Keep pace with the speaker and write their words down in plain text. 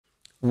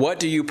What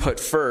do you put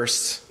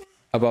first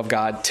above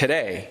God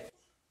today?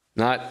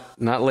 Not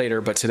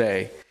later, but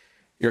today.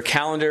 Your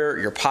calendar,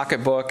 your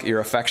pocketbook, your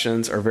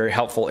affections are very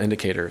helpful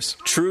indicators.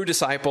 True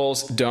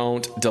disciples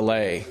don't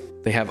delay.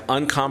 They have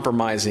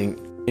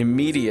uncompromising,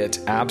 immediate,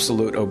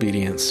 absolute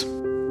obedience.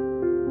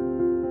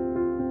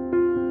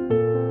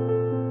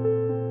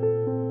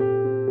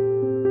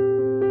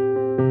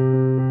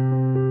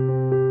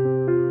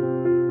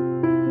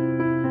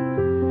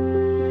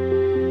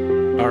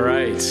 All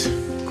right.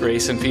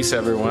 Grace and peace,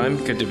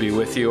 everyone. Good to be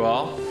with you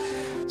all.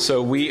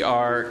 So we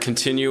are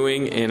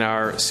continuing in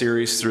our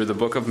series through the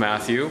book of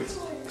Matthew.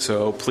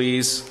 So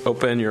please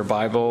open your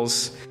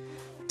Bibles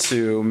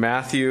to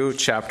Matthew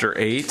chapter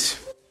 8.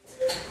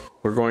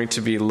 We're going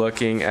to be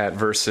looking at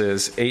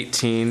verses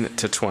 18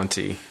 to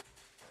 20.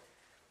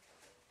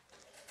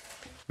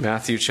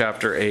 Matthew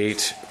chapter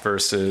 8,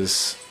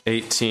 verses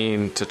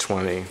 18 to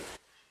 20.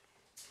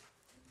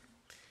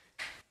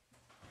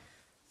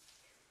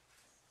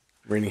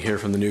 Reading here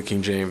from the New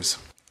King James.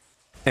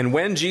 And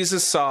when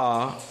Jesus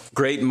saw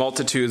great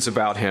multitudes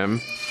about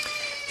him,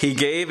 he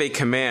gave a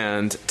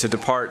command to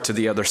depart to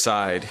the other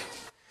side.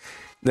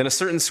 Then a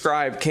certain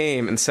scribe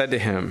came and said to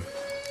him,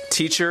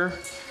 "Teacher,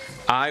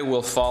 I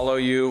will follow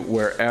you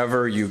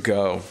wherever you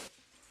go."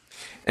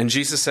 And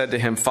Jesus said to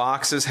him,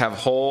 "Foxes have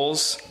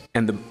holes,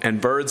 and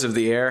birds of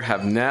the air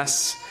have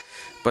nests,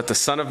 but the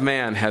Son of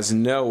Man has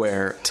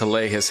nowhere to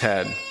lay his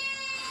head."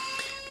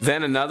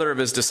 Then another of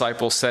his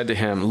disciples said to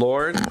him,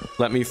 "Lord,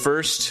 let me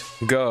first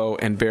go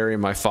and bury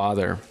my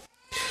father."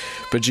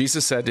 But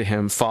Jesus said to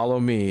him, "Follow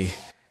me,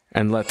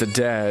 and let the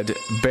dead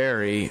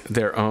bury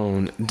their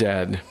own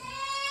dead."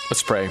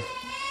 Let's pray.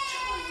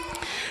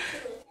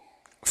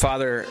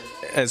 Father,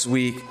 as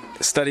we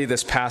study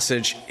this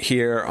passage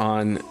here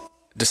on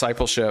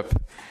discipleship,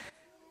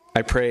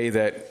 I pray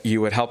that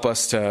you would help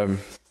us to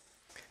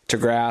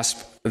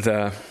grasp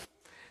the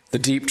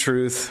deep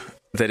truth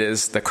that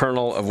is the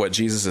kernel of what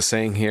Jesus is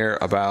saying here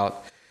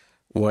about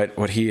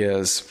what he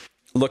is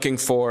looking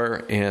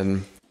for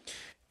in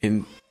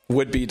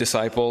would-be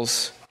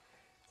disciples.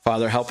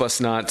 Father, help us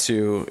not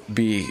to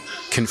be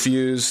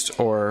confused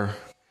or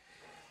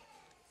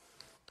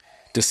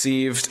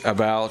deceived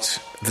about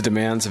the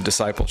demands of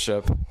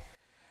discipleship.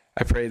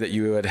 I pray that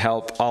you would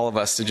help all of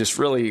us to just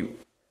really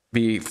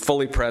be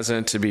fully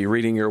present, to be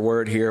reading your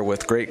word here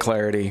with great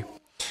clarity,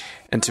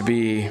 and to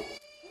be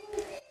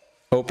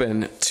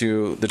open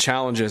to the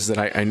challenges that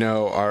I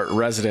know are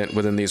resident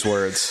within these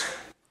words.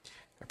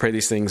 I pray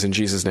these things in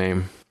Jesus'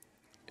 name.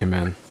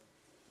 Amen.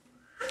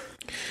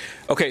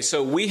 Okay,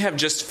 so we have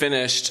just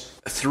finished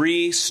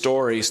three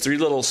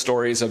little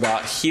stories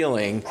about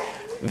healing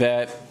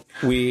that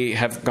we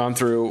have gone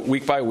through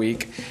week by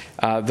week.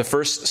 The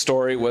first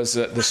story was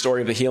the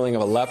story of the healing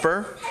of a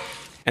leper.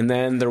 And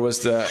then there was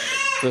the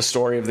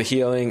story of the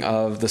healing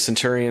of the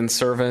centurion's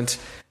servant.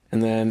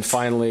 And then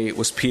finally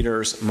was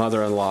Peter's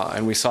mother-in-law.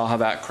 And we saw how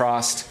that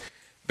crossed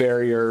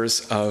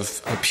barriers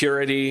of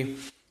purity,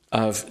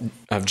 of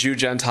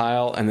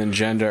Jew-Gentile, and then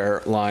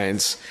gender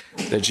lines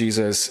that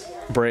Jesus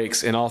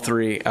breaks in all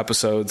three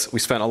episodes. We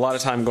spent a lot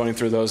of time going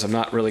through those. I'm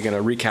not really going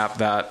to recap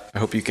that. I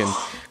hope you can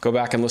go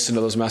back and listen to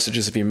those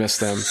messages if you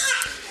missed them.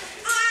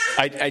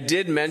 I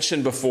did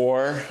mention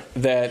before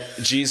that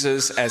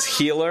Jesus as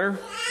healer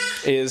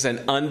is an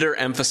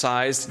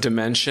underemphasized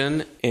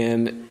dimension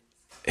in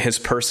his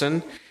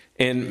person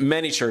in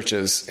many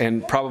churches,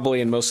 and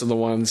probably in most of the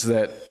ones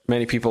that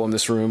many people in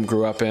this room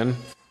grew up in.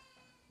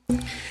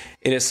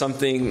 It is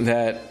something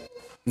that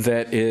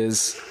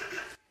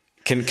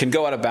can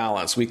go out of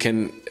balance. We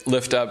can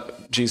lift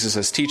up Jesus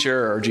as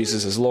teacher or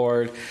Jesus as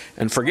Lord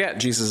and forget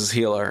Jesus as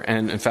healer.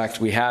 And in fact,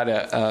 we had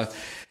a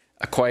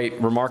quite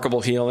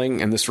remarkable healing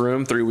in this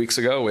room 3 weeks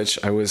ago, which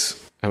I was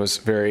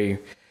very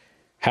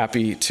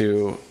happy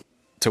to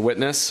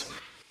witness.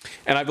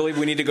 And I believe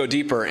we need to go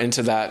deeper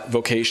into that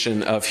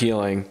vocation of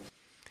healing,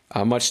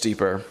 much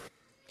deeper.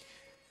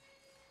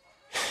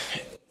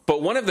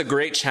 But one of the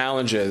great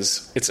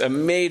challenges, it's a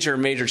major,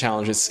 major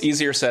challenge, it's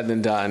easier said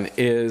than done,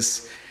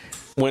 is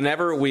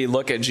whenever we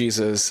look at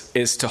Jesus,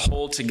 is to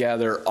hold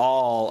together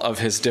all of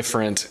his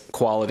different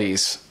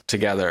qualities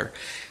together.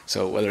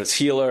 So whether it's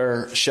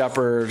healer,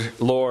 shepherd,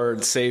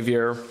 Lord,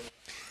 Savior,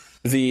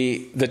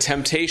 the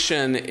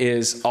temptation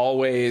is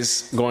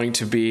always going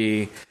to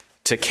be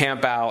to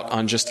camp out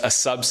on just a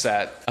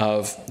subset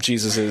of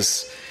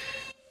Jesus's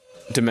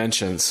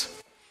dimensions.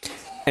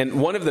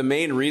 And one of the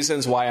main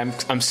reasons why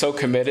I'm so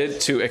committed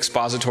to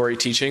expository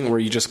teaching, where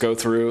you just go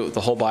through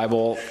the whole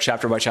Bible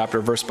chapter by chapter,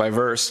 verse by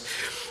verse,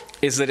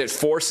 is that it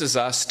forces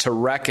us to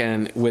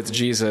reckon with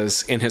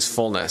Jesus in his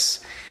fullness.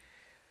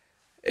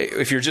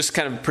 If you're just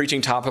kind of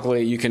preaching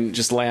topically, you can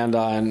just land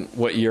on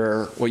what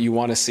you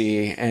want to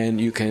see, and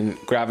you can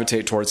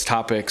gravitate towards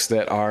topics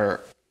that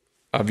are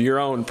of your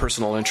own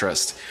personal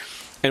interest.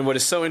 And what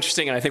is so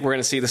interesting, and I think we're going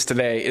to see this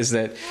today, is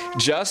that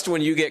just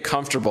when you get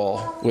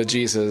comfortable with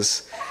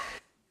Jesus,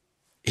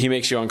 he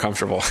makes you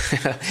uncomfortable.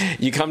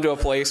 You come to a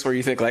place where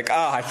you think like,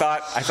 I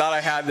thought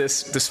I had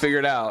this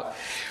figured out.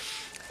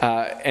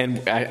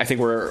 And I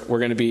think we're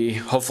going to be,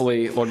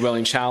 hopefully, Lord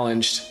willing,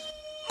 challenged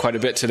quite a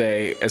bit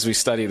today as we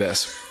study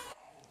this.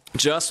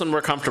 Just when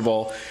we're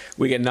comfortable,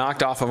 we get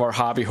knocked off of our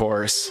hobby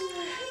horse,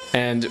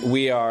 and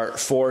we are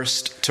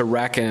forced to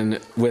reckon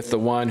with the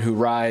one who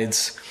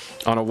rides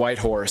on a white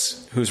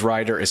horse, whose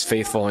rider is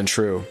faithful and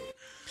true.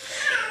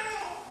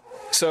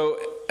 So,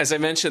 as I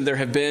mentioned, there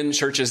have been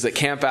churches that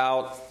camp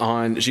out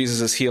on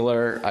Jesus as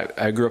healer.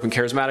 I grew up in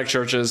charismatic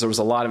churches. There was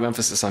a lot of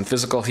emphasis on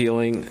physical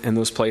healing in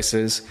those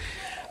places.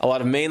 A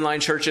lot of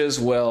mainline churches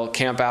will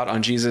camp out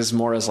on Jesus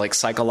more as like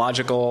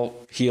psychological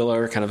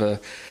healer, kind of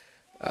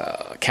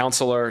a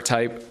counselor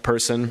type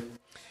person.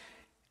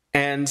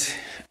 And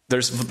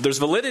there's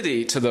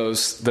validity to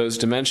those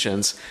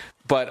dimensions,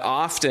 but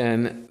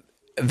often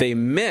they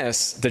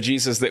miss the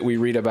Jesus that we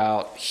read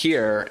about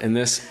here in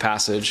this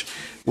passage,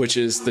 which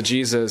is the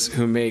Jesus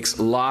who makes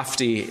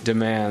lofty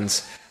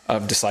demands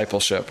of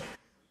discipleship.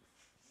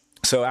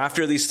 So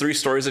after these 3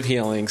 stories of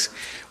healings,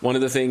 one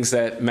of the things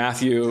that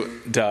Matthew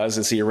does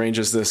as he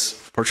arranges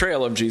this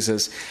portrayal of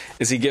Jesus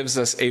is he gives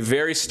us a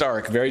very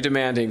stark, very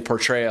demanding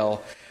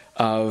portrayal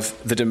of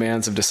the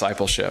demands of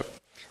discipleship.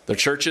 The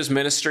church's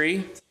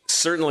ministry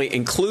certainly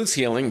includes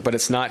healing, but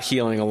it's not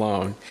healing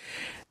alone.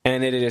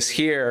 And it is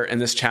here in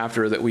this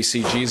chapter that we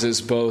see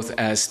Jesus both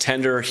as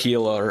tender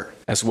healer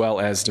as well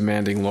as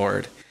demanding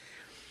Lord.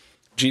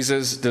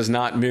 Jesus does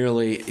not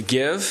merely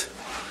give,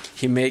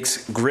 he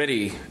makes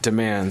gritty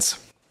demands.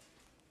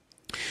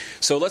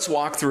 So let's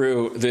walk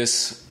through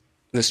this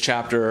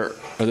chapter,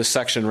 or this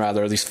section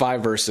rather, these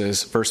 5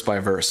 verses, verse by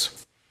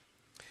verse.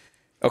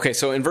 Okay,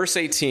 so in verse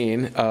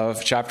 18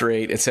 of chapter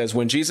 8, it says,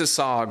 "When Jesus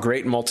saw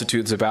great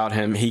multitudes about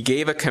him, he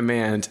gave a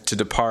command to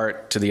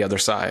depart to the other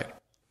side."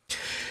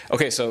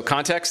 Okay, so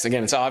context,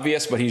 again, it's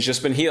obvious, but he's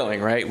just been healing,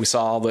 right? We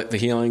saw all the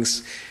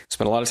healings,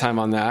 spent a lot of time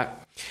on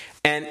that.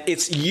 And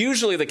it's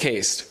usually the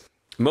case,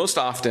 most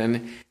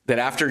often, that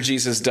after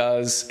Jesus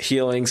does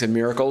healings and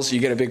miracles, you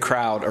get a big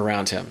crowd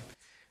around him,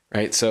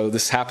 right? So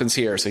this happens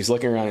here. So he's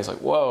looking around, he's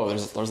like, whoa,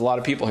 there's a lot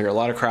of people here, a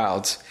lot of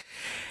crowds.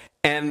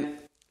 And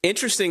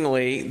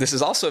interestingly, this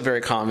is also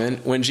very common,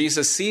 when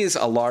Jesus sees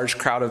a large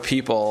crowd of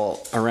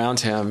people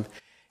around him,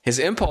 his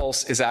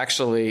impulse is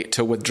actually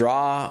to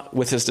withdraw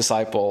with his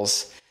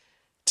disciples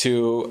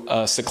to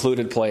a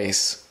secluded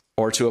place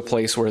or to a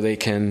place where they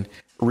can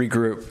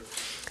regroup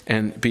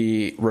and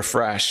be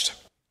refreshed.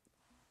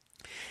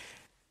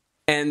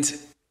 And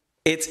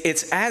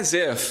it's as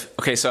if,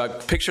 okay, so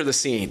picture the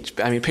scene.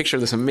 I mean, picture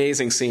this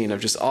amazing scene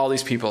of just all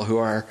these people who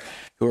are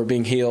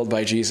being healed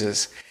by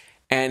Jesus.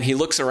 And he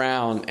looks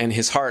around, and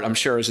his heart, I'm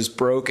sure, is just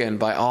broken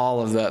by all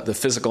of the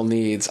physical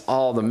needs,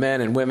 all the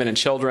men and women and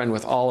children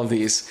with all of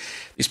these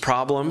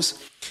problems.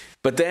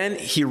 But then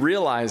he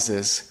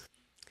realizes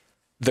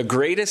the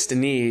greatest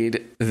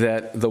need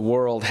that the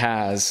world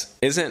has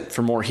isn't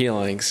for more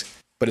healings,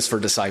 but it's for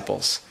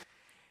disciples.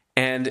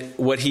 And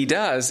what he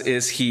does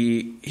is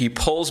he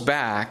pulls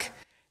back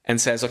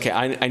and says, okay,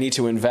 I need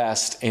to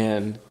invest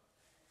in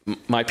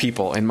my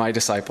people, in my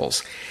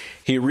disciples.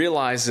 He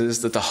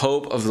realizes that the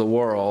hope of the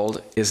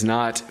world is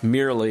not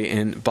merely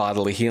in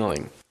bodily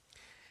healing.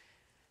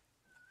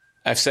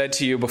 I've said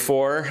to you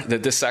before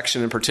that this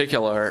section in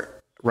particular,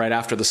 right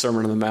after the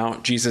Sermon on the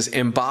Mount, Jesus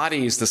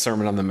embodies the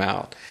Sermon on the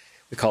Mount.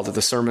 We called it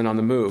the Sermon on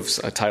the Moves,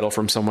 a title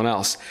from someone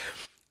else.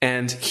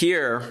 And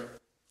here,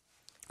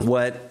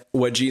 what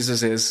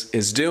Jesus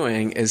is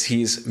doing is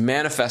he's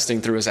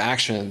manifesting through his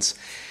actions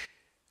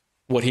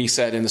what he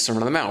said in the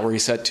Sermon on the Mount, where he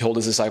told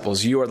his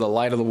disciples, you are the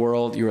light of the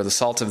world, you are the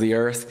salt of the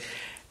earth,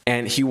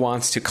 and he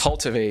wants to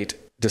cultivate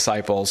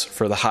disciples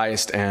for the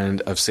highest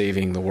end of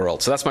saving the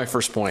world. So that's my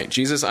first point.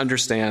 Jesus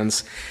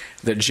understands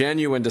that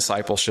genuine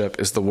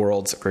discipleship is the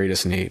world's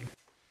greatest need.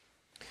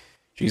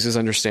 Jesus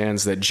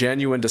understands that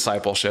genuine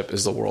discipleship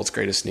is the world's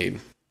greatest need.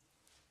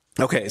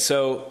 Okay,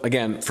 so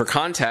again, for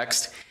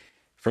context,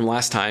 from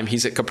last time,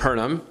 he's at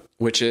Capernaum,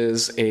 which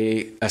is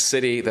a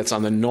city that's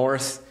on the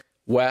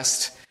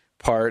northwest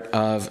part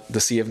of the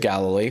Sea of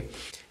Galilee,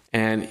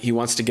 and he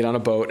wants to get on a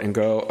boat and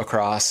go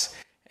across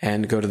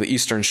and go to the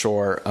eastern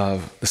shore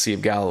of the Sea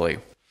of Galilee.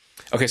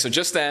 Okay, so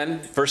just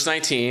then, verse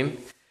 19,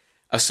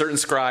 a certain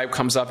scribe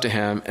comes up to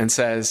him and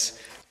says,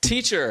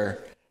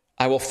 "Teacher,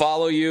 I will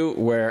follow you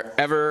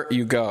wherever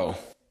you go."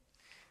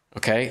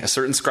 Okay, a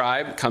certain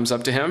scribe comes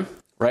up to him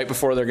right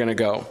before they're going to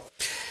go.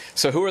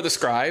 So who are the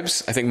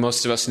scribes? I think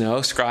most of us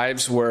know.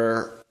 Scribes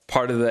were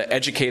part of the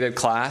educated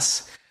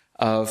class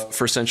of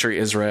first century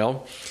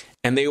Israel,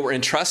 and they were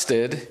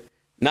entrusted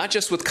not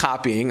just with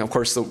copying. Of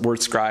course, the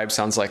word scribe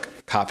sounds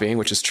like copying,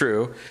 which is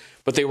true,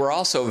 but they were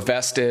also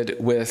vested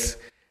with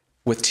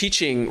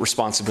teaching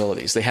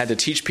responsibilities. They had to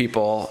teach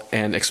people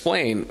and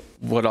explain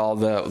what all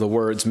the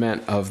words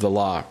meant of the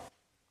law.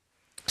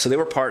 So they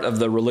were part of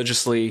the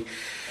religiously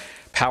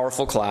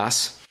powerful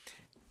class.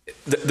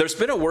 There's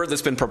been a word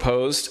that's been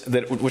proposed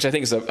which I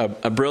think is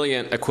a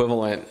brilliant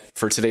equivalent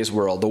for today's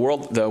world.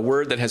 The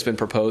word that has been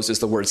proposed is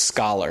the word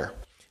scholar.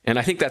 And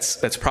I think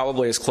that's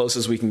probably as close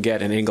as we can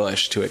get in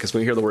English to it, because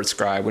when we hear the word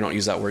scribe, we don't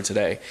use that word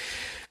today.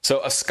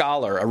 So a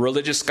scholar, a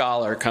religious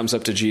scholar, comes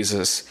up to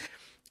Jesus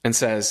and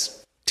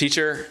says,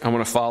 "Teacher, I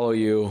want to follow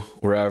you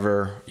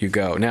wherever you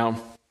go."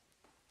 Now,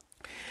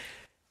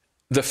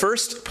 the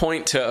first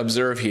point to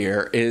observe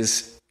here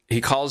is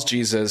he calls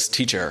Jesus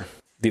teacher,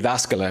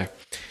 didaskale.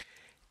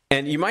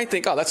 And you might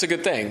think, oh, that's a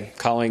good thing,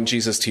 calling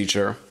Jesus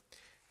teacher.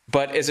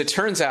 But as it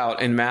turns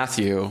out in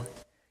Matthew,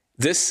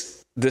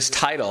 this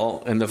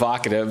title and the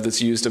vocative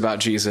that's used about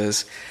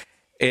Jesus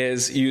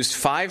is used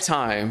 5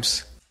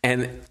 times,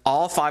 and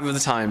all 5 of the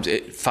times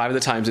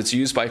it's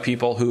used by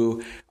people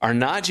who are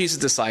not Jesus'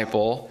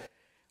 disciple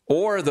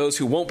or those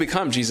who won't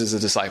become Jesus'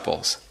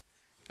 disciples.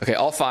 Okay,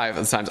 all 5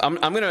 of the times. I'm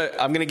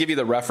gonna give you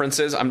the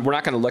references. We're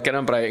not going to look at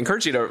them, but I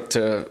encourage you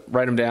to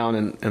write them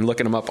down and look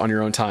them up on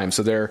your own time.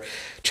 So they're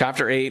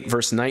chapter 8,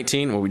 verse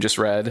 19, what we just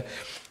read,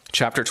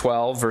 chapter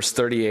 12, verse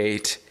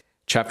 38,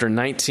 chapter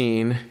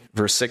 19,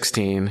 verse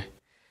 16,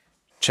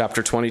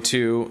 chapter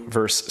 22,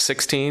 verse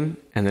 16,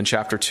 and then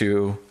chapter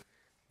 2,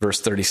 verse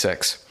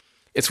 36.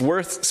 It's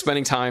worth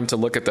spending time to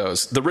look at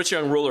those. The rich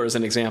young ruler is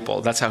an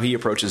example. That's how he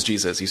approaches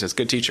Jesus. He says,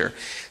 "Good teacher."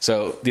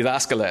 So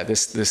didaskale,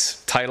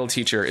 this title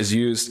teacher, is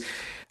used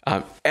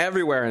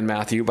everywhere in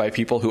Matthew by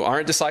people who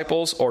aren't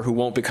disciples or who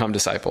won't become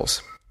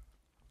disciples.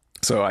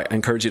 So I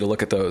encourage you to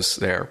look at those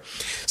there.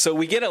 So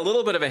we get a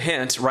little bit of a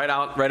hint right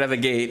out of the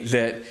gate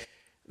that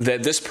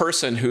this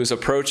person who is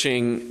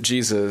approaching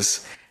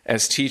Jesus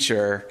as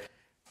teacher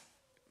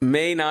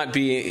may not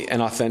be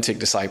an authentic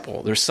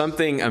disciple. There's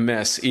something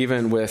amiss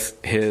even with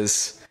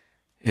his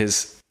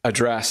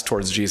address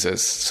towards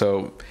Jesus.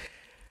 So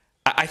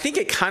I think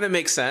it kind of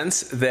makes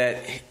sense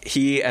that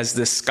he, as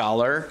this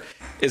scholar,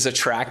 is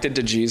attracted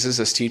to Jesus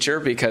as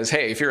teacher because,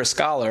 hey, if you're a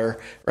scholar,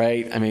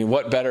 right? I mean,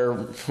 what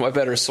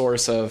better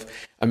source of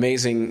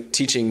amazing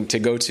teaching to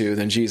go to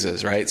than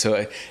Jesus, right?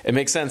 So it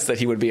makes sense that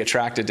he would be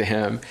attracted to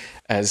him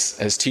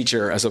as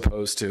teacher as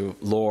opposed to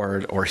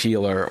Lord or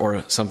healer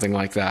or something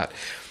like that.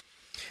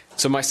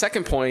 So my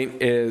second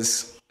point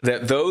is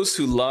that those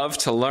who love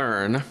to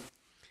learn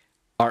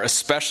are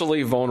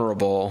especially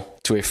vulnerable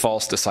to a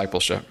false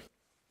discipleship.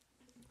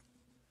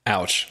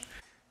 Ouch.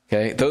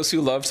 Okay, those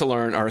who love to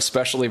learn are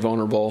especially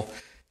vulnerable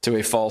to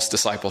a false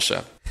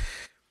discipleship.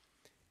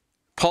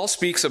 Paul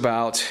speaks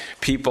about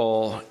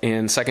people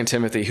in 2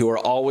 Timothy who are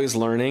always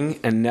learning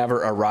and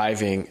never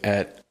arriving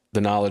at the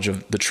knowledge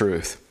of the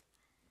truth.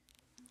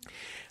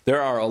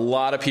 There are a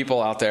lot of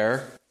people out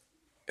there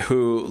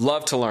who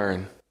love to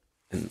learn.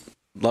 And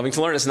loving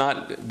to learn is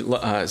not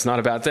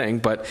a bad thing,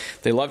 but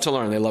they love to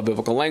learn. They love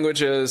biblical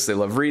languages. They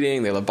love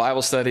reading. They love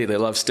Bible study. They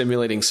love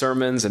stimulating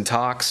sermons and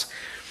talks.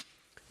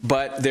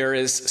 But there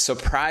is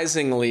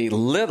surprisingly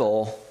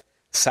little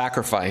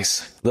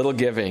sacrifice, little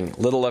giving,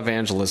 little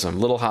evangelism,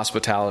 little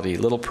hospitality,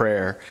 little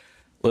prayer,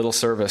 little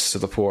service to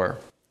the poor.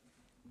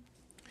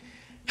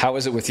 How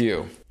is it with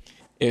you?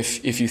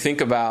 If you think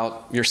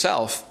about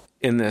yourself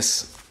in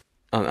this,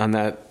 on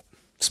that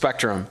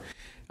spectrum,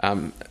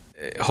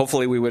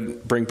 hopefully we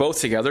would bring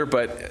both together,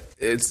 but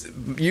it's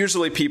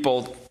usually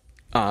people,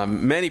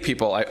 many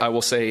people, I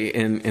will say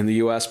in the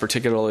U.S.,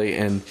 particularly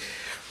in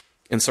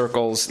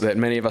circles that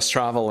many of us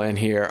travel in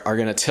here, are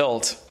going to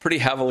tilt pretty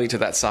heavily to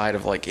that side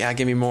of like, yeah,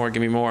 give me more.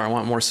 I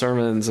want more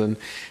sermons and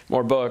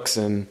more books,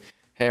 and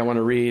hey, I want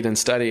to read and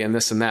study and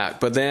this and that.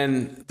 But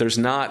then there's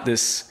not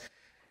this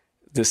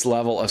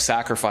level of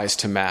sacrifice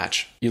to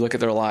match. You look at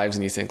their lives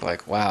and you think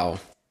like, wow,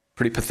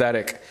 pretty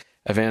pathetic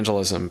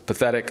evangelism,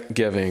 pathetic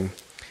giving,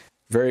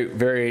 very,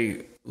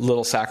 very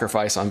little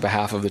sacrifice on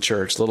behalf of the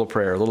church, little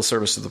prayer, little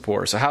service to the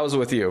poor. So how is it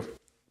with you?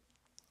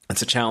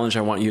 That's a challenge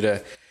I want you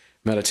to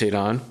meditate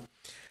on.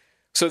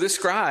 So this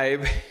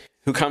scribe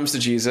who comes to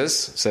Jesus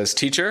says,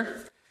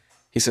 "Teacher,"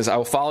 he says, "I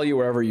will follow you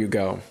wherever you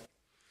go."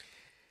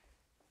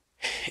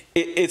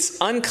 It's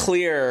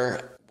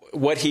unclear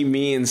what he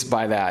means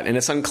by that, and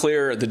it's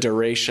unclear the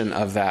duration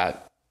of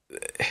that.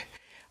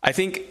 I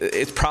think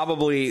it's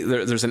probably,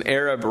 there's an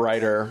Arab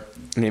writer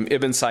named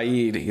Ibn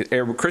Sa'id, an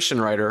Arab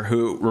Christian writer,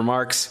 who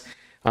remarks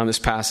on this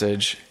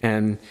passage,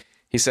 and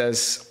he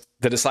says,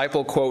 the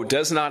disciple, quote,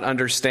 "does not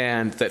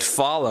understand that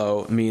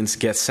follow means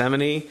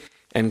Gethsemane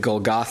and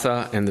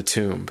Golgotha and the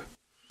tomb."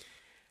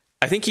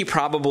 I think he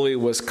probably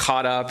was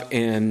caught up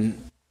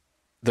in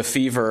the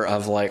fever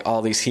of like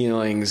all these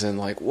healings and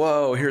like,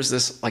 whoa, here's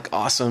this like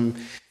awesome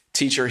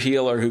teacher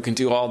healer who can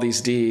do all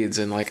these deeds,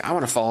 and like, I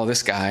want to follow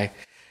this guy.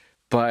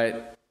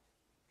 But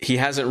he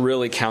hasn't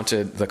really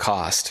counted the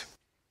cost.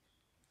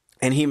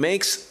 And he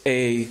makes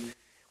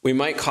we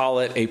might call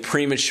it a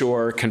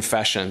premature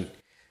confession.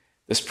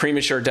 This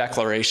premature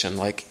declaration,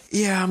 like,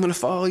 yeah, I'm going to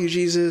follow you,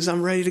 Jesus.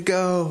 I'm ready to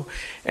go.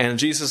 And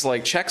Jesus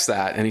like checks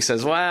that. And he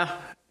says, well,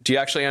 do you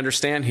actually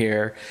understand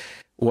here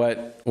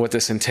what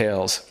this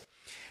entails?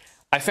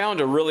 I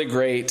found a really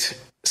great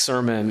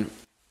sermon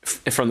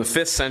from the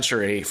 5th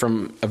century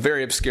from a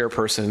very obscure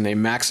person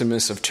named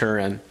Maximus of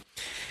Turin.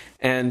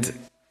 And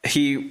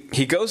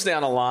he goes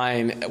down a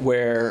line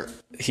where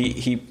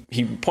he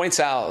points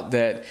out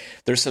that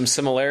there's some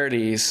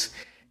similarities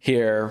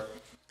here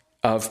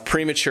of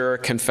premature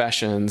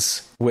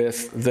confessions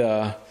with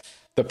the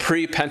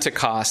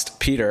pre-Pentecost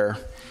Peter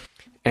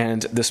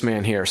and this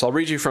man here. So I'll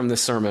read you from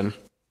this sermon.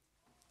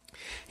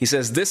 He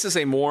says, "This is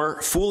a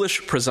more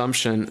foolish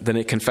presumption than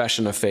a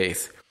confession of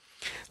faith."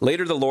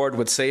 Later, the Lord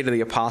would say to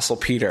the apostle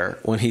Peter,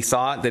 when he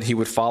thought that he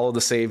would follow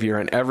the Savior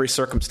in every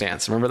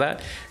circumstance. Remember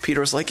that? Peter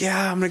was like,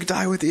 yeah, I'm going to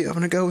die with you. I'm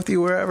going to go with you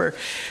wherever.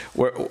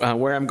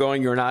 Where I'm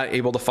going, you're not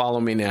able to follow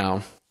me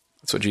now.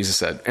 That's what Jesus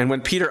said. And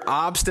when Peter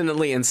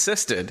obstinately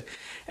insisted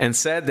and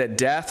said that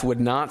death would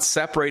not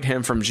separate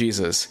him from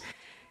Jesus,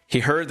 he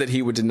heard that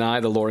he would deny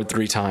the Lord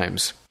 3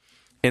 times.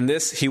 In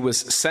this, he was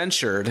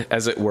censured,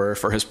 as it were,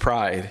 for his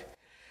pride.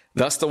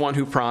 Thus, the one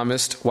who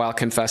promised, while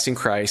confessing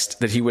Christ,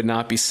 that he would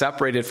not be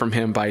separated from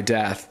him by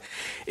death,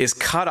 is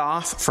cut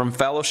off from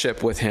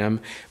fellowship with him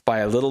by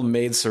a little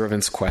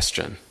maidservant's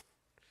question.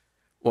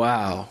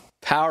 Wow.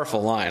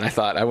 Powerful line.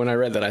 When I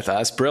read that, I thought,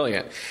 that's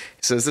brilliant.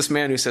 He says, this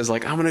man who says, I'm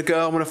going to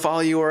go, I'm going to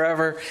follow you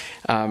wherever.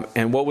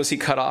 And what was he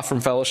cut off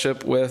from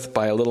fellowship with?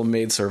 By a little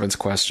maidservant's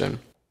question.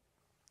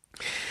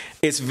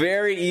 It's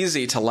very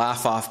easy to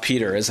laugh off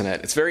Peter, isn't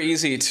it? It's very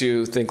easy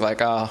to think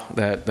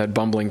that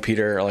bumbling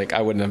Peter,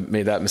 I wouldn't have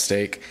made that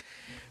mistake.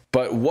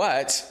 But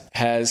what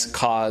has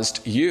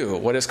caused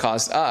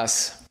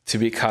us to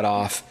be cut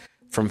off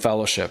from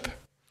fellowship?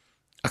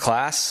 A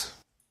class?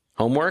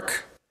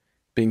 Homework?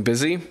 Being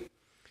busy?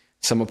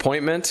 Some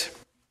appointment?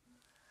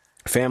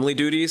 Family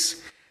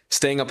duties?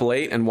 Staying up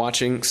late and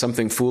watching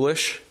something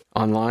foolish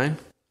online?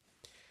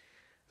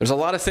 There's a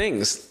lot of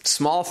things,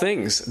 small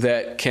things,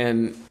 that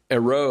can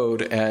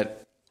erode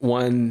at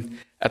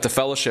the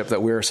fellowship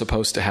that we're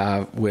supposed to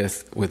have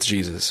with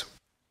Jesus.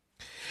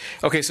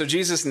 Okay, so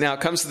Jesus now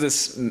comes to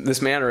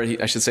this man, or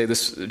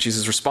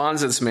Jesus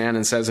responds to this man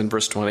and says in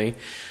verse 20,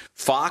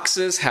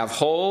 "Foxes have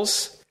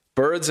holes,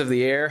 birds of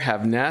the air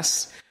have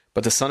nests,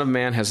 but the Son of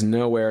Man has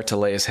nowhere to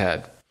lay his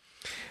head."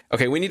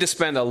 Okay, we need to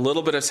spend a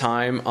little bit of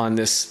time on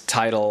this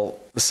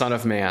title, the Son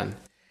of Man.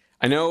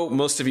 I know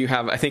most of you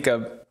have, I think,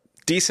 a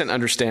decent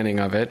understanding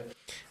of it,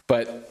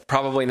 but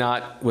probably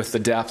not with the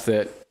depth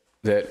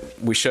that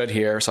we should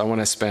here. So I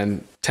want to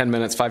spend 10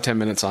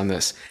 minutes on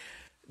this.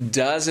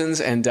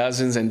 Dozens and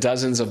dozens and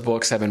dozens of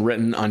books have been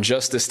written on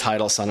just this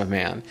title, Son of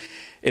Man.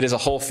 It is a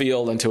whole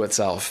field unto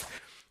itself.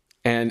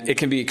 And it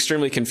can be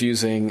extremely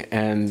confusing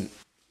and,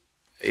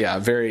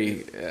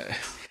 very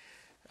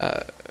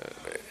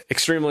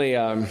extremely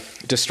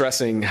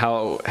distressing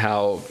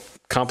how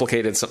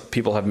complicated some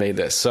people have made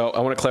this. So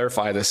I want to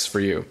clarify this for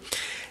you.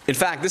 In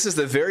fact, this is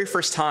the very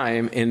first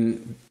time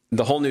in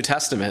the whole New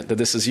Testament that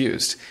this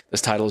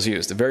title is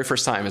used. The very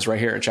first time is right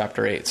here in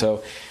chapter 8.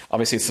 So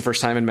obviously it's the first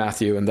time in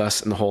Matthew and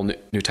thus in the whole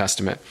New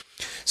Testament.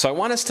 So I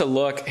want us to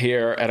look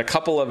here at a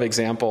couple of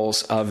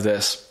examples of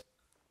this,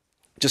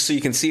 just so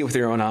you can see it with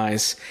your own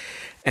eyes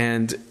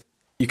and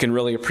you can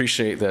really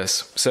appreciate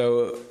this.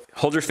 So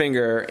hold your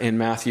finger in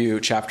Matthew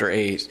chapter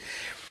 8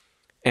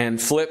 and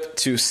flip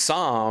to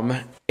Psalm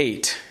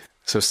 8.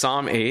 So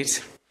Psalm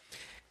 8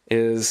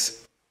 is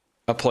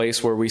a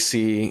place where we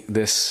see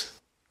this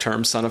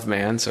term Son of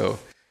Man, so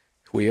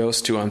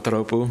huios to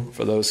anthropou,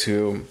 for those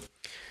who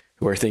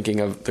are thinking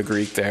of the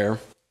Greek there.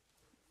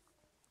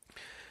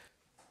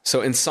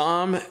 So in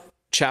Psalm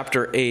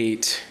chapter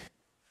 8,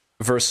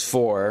 verse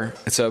 4,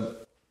 it's a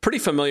pretty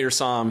familiar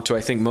psalm to,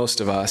 I think,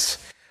 most of us.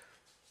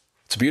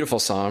 It's a beautiful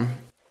psalm.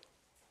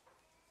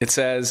 It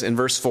says in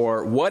verse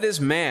 4, "What is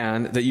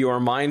man that you are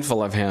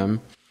mindful of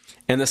him,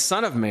 and the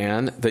Son of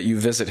Man that you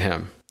visit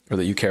him," or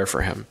that you care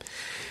for him?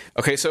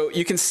 Okay, so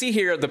you can see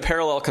here the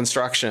parallel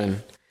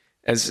construction,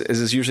 as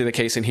is usually the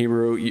case in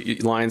Hebrew.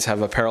 Lines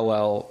have a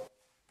parallel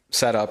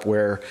setup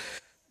where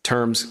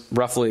terms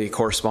roughly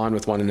correspond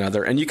with one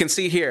another. And you can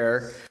see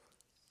here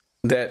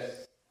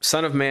that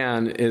Son of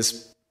Man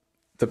is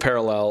the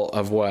parallel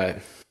of what?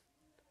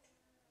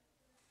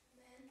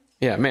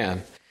 Yeah,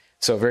 man.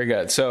 So very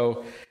good.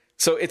 So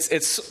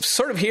it's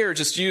sort of here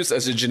just used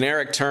as a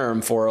generic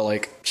term for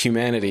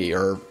humanity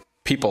or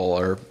people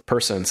or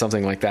person,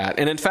 something like that.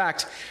 And in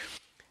fact,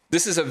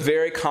 this is a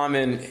very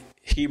common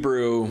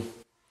Hebrew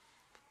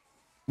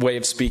way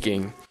of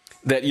speaking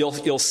that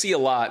you'll see a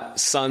lot: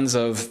 sons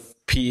of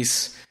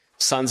peace,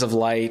 sons of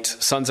light,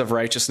 sons of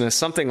righteousness,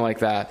 something like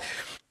that.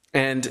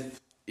 And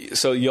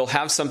so you'll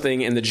have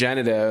something in the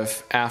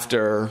genitive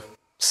after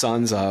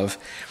sons of,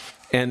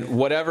 and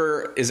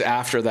whatever is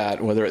after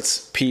that, whether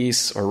it's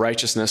peace or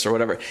righteousness or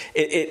whatever,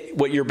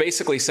 what you're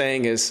basically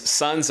saying is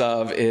sons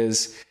of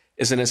is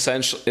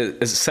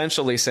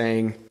essentially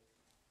saying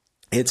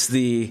it's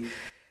the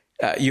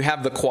you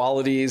have the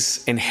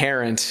qualities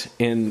inherent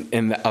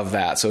of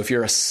that. So if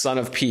you're a son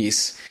of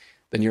peace,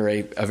 then you're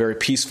a very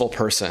peaceful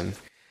person.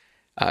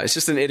 It's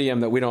just an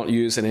idiom that we don't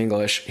use in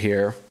English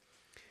here.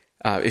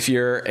 If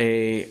you're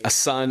a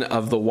son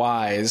of the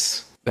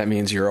wise, that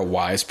means you're a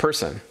wise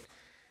person.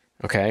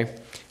 Okay?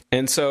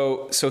 And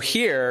so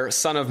here,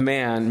 Son of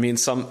Man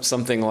means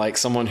something like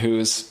someone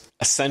who's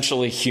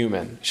essentially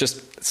human. It's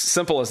just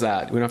simple as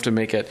that. We don't have to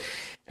make it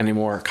any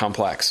more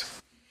complex.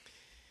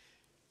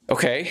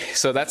 Okay,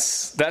 so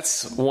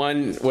that's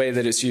one way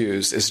that it's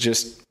used, is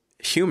just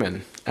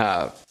human,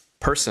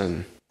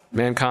 person,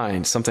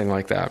 mankind, something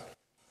like that.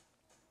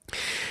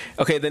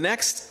 Okay, the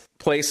next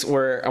place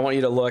where I want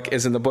you to look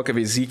is in the book of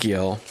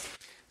Ezekiel.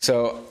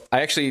 So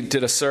I actually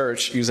did a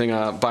search using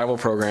a Bible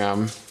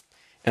program,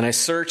 and I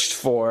searched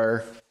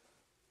for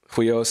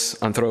huios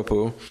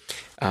anthropou.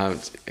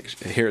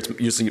 Here it's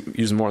usually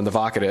used more in the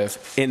vocative.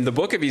 In the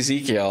book of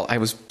Ezekiel, I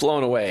was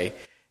blown away.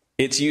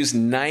 It's used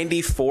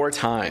 94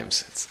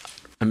 times. It's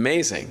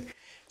amazing.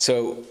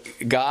 So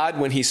God,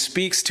 when he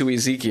speaks to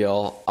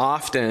Ezekiel,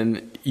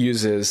 often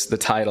uses the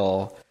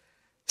title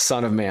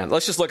Son of Man.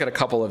 Let's just look at a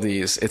couple of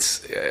these.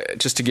 It's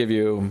just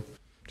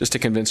to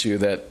convince you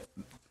that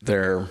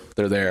they're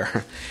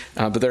there,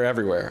 but they're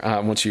everywhere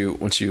once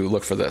you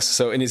look for this.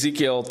 So in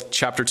Ezekiel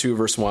chapter 2,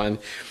 verse 1,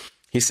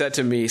 he said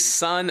to me,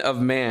 "Son of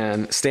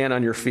man, stand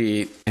on your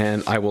feet,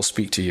 and I will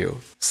speak to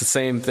you." It's the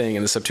same thing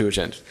in the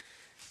Septuagint.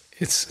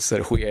 It's instead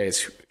of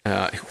huios,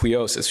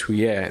 it's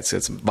huie.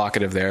 It's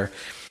vocative there.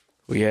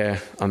 Huie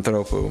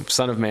anthropou,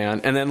 son of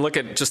man. And then look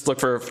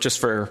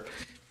for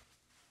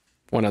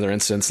one other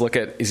instance. Look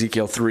at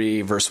Ezekiel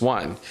 3, verse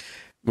 1.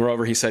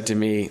 Moreover, he said to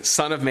me,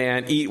 "Son of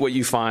man, eat what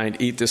you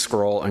find, eat this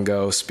scroll, and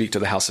go speak to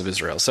the house of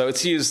Israel." So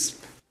it's used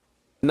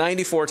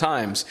 94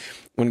 times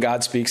when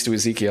God speaks to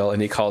Ezekiel,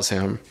 and he calls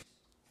him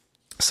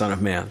Son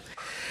of Man.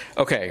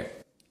 Okay,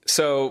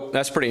 so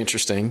that's pretty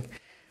interesting.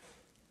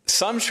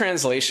 Some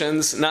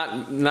translations,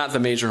 not the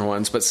major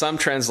ones, but some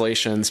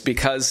translations,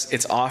 because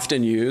it's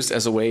often used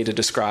as a way to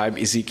describe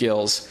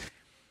Ezekiel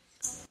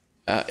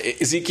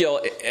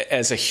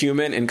as a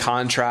human in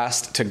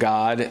contrast to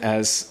God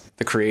as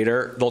the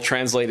creator, they'll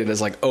translate it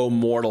as like, "Oh,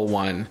 mortal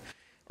one,"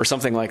 or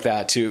something like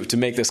that to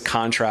make this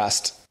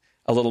contrast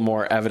a little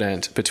more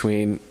evident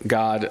between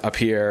God up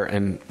here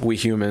and we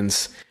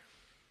humans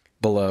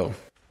below.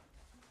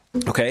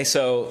 Okay,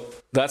 so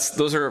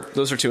those are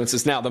two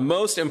instances. Now, the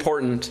most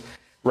important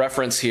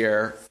reference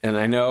here, and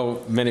I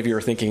know many of you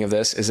are thinking of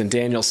this, is in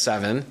Daniel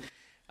 7.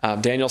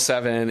 Daniel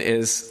 7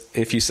 is,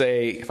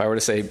 if I were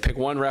to say, pick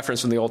one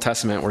reference from the Old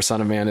Testament where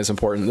Son of Man is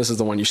important, this is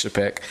the one you should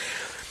pick.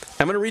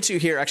 I'm going to read to you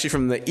here actually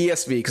from the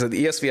ESV, because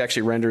the ESV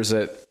actually renders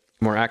it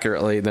more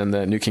accurately than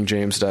the New King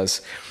James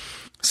does.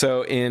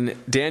 So in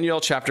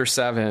Daniel chapter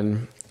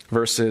 7,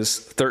 verses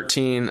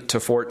 13 to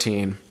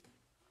 14,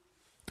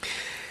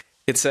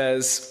 it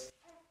says,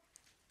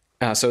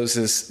 so this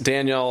is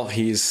Daniel,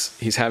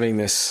 he's having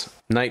this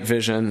night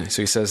vision.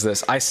 So he says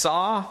this, "I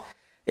saw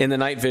in the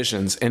night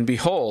visions, and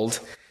behold,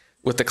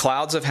 with the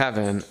clouds of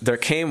heaven, there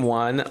came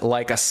one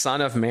like a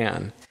son of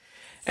man.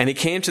 And he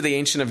came to the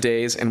Ancient of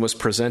Days and was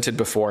presented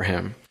before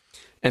him.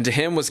 And to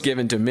him was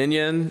given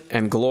dominion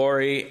and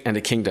glory and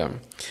a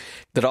kingdom,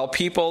 that all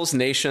peoples,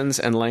 nations,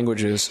 and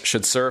languages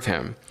should serve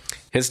him.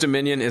 His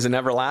dominion is an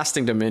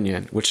everlasting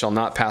dominion, which shall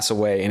not pass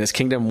away, and his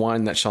kingdom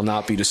one that shall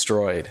not be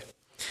destroyed."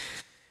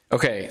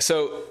 Okay,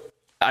 so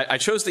I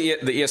chose the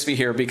ESV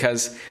here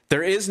because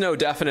there is no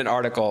definite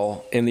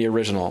article in the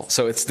original.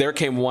 So it's, "There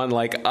came one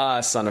like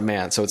a son of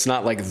man." So it's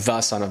not like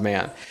the Son of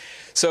Man.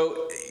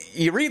 So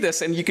you read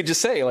this and you could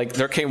just say, like,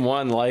 there came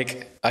one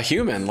like a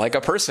human, like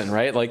a person,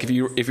 right? Like if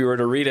you were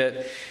to read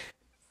it,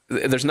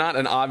 there's not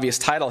an obvious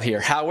title here.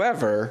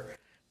 However,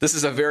 this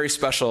is a very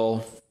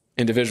special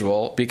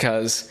individual,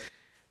 because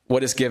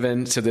what is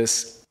given to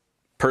this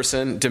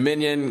person?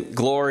 Dominion,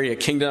 glory, a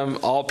kingdom,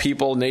 all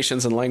people,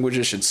 nations, and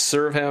languages should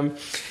serve him.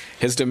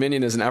 His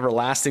dominion is an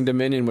everlasting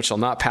dominion which shall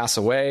not pass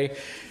away.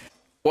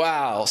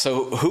 Wow.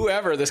 So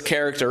whoever this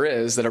character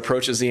is that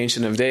approaches the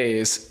Ancient of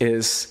Days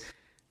is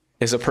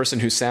a person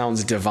who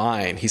sounds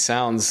divine. He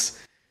sounds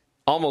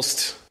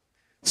almost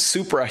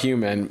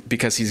suprahuman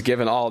because he's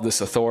given all of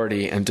this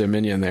authority and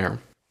dominion there.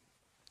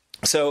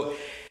 So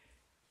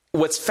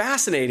what's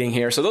fascinating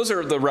here, so those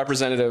are the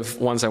representative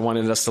ones I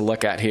wanted us to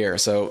look at here.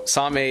 So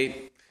Psalm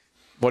 8,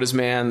 what is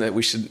man that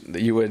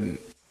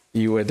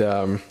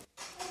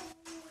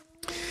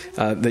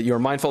that you are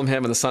mindful of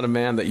him, and the Son of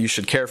Man that you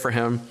should care for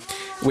him.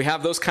 We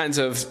have those kinds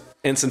of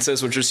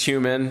instances, which is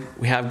human.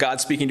 We have God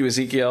speaking to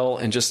Ezekiel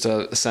in just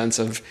a sense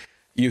of,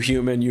 "You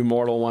human, you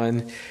mortal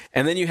one."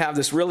 And then you have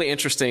this really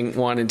interesting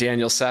one in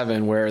Daniel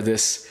 7 where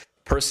this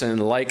person,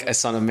 like a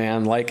son of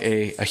man, like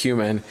a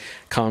human,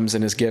 comes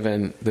and is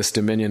given this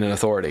dominion and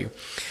authority.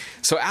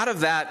 So out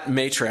of that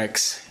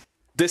matrix,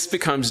 this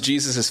becomes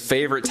Jesus'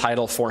 favorite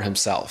title for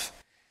himself.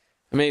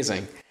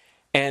 Amazing.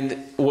 And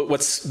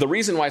what's the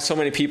reason why so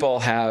many people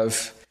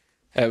have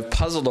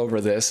puzzled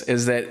over this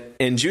is that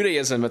in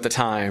Judaism at the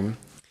time,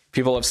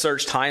 people have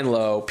searched high and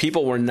low.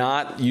 People were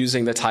not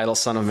using the title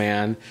Son of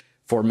Man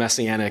for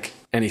messianic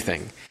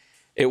anything.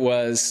 They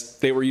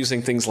were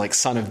using things like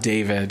Son of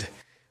David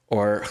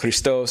or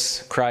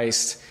Christos,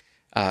 Christ.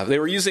 They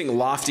were using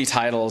lofty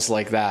titles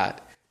like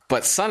that.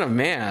 But Son of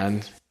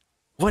Man,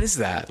 what is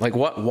that? Like,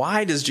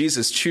 why does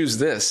Jesus choose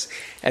this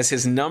as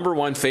his number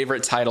one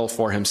favorite title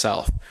for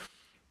himself?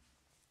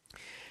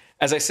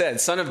 As I said,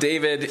 Son of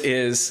David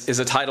is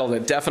a title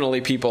that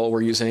definitely people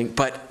were using,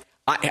 but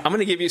I'm going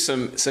to give you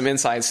some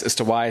insights as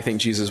to why I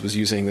think Jesus was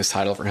using this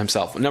title for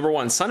himself. Number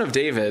one, Son of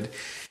David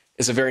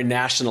is a very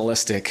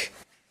nationalistic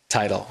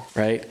title,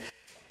 right?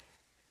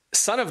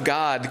 Son of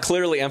God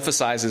clearly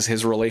emphasizes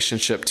his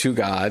relationship to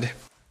God.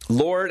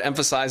 Lord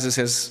emphasizes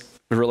his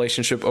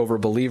relationship over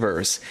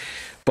believers.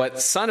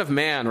 But son of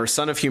man or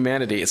son of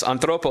humanity, it's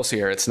anthropos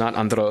here, it's not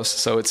andros,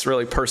 so it's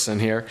really person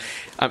here.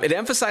 It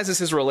emphasizes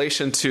his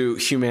relation to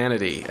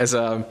humanity as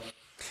a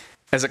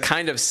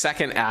kind of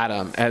second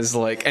Adam,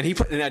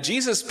 now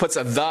Jesus puts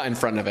a the in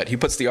front of it. He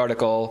puts the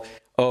article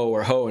o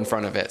or ho in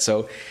front of it.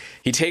 So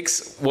he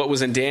takes what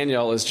was in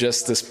Daniel as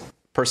just this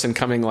person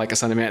coming like a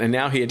son of man, and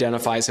now he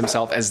identifies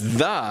himself as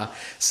the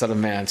son of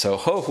man. So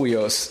ho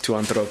huios to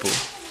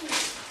anthropu.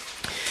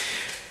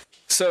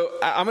 So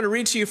I'm going to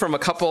read to you from a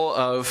couple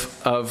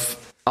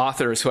of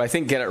authors who I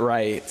think get it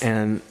right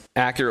and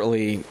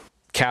accurately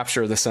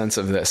capture the sense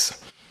of this.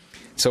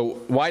 So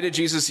why did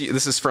Jesus,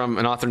 this is from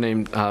an author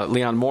named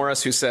Leon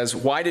Morris, who says,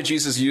 why did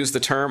Jesus use the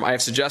term? I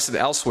have suggested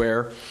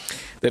elsewhere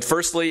that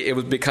firstly, it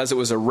was because it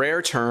was a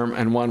rare term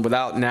and one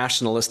without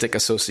nationalistic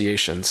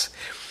associations.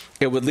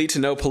 It would lead to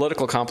no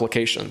political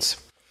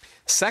complications.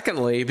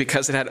 Secondly,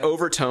 because it had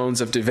overtones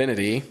of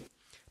divinity.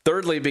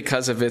 Thirdly,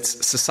 because of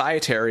its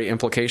societary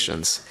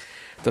implications.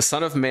 The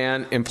Son of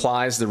Man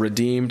implies the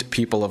redeemed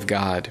people of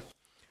God.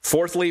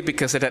 Fourthly,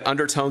 because it had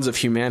undertones of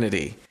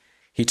humanity.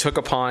 He took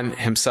upon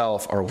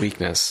himself our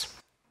weakness.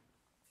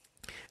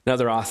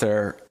 Another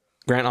author,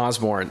 Grant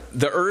Osborne,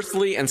 the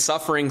earthly and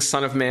suffering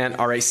Son of Man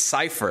are a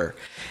cipher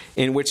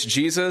in which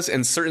Jesus,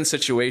 in certain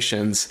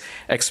situations,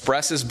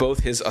 expresses both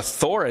his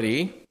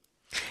authority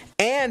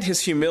and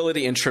his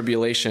humility in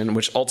tribulation,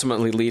 which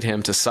ultimately lead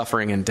him to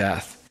suffering and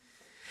death,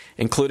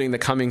 including the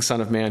coming Son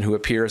of Man who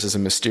appears as a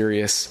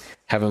mysterious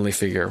heavenly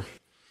figure.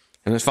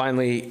 And then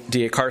finally,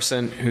 D.A.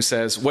 Carson, who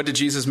says, what did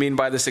Jesus mean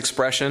by this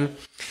expression?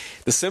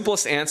 The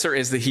simplest answer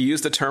is that he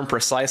used the term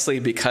precisely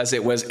because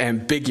it was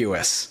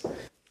ambiguous.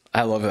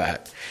 I love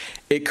that.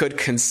 It could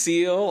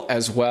conceal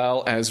as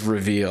well as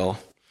reveal.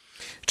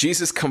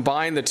 Jesus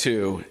combined the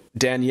two,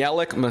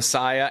 Danielic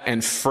Messiah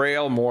and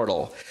frail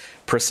mortal,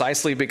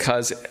 precisely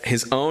because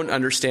his own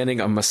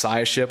understanding of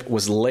Messiahship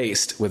was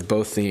laced with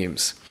both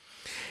themes.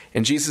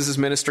 In Jesus'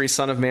 ministry,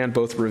 Son of Man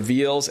both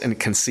reveals and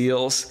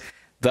conceals.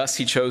 Thus,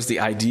 he chose the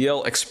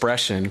ideal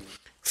expression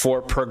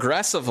for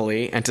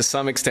progressively and to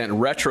some extent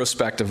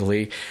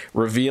retrospectively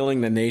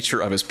revealing the nature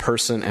of his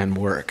person and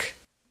work.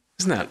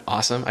 Isn't that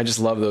awesome? I just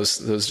love those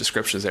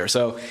descriptions there.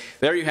 So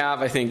there you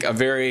have, I think, a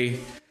very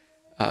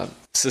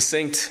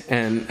succinct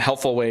and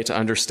helpful way to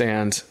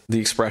understand the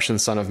expression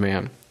Son of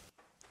Man.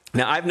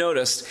 Now, I've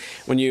noticed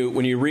when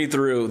you read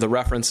through the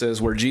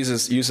references where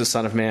Jesus uses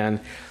Son of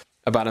Man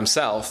about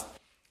himself,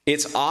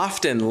 it's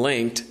often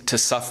linked to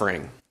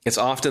suffering. It's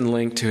often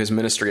linked to his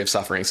ministry of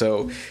suffering.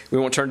 So we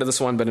won't turn to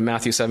this one, but in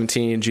Matthew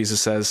 17,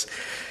 Jesus says,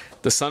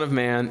 the Son of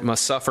Man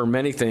must suffer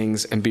many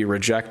things and be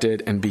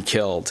rejected and be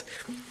killed.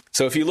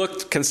 So if you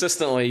look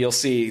consistently, you'll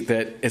see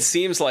that it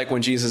seems like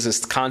when Jesus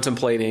is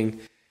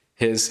contemplating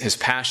his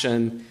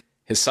passion,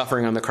 his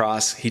suffering on the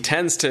cross, he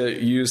tends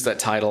to use that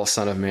title,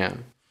 Son of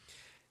Man.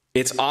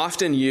 It's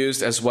often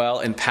used as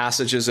well in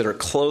passages that are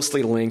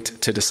closely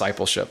linked to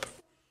discipleship.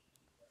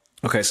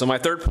 Okay, so my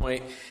third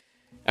point,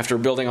 after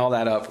building all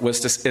that up, is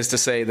to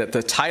say that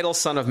the title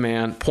Son of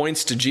Man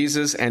points to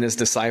Jesus and his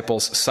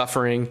disciples'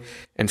 suffering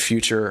and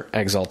future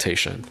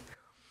exaltation.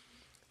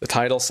 The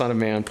title Son of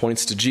Man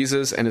points to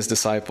Jesus and his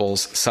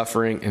disciples'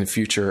 suffering and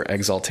future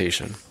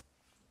exaltation.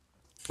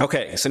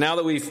 Okay, so now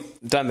that we've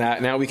done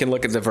that, now we can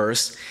look at the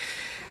verse.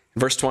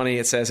 Verse 20,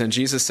 it says, and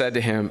Jesus said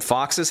to him,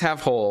 foxes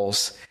have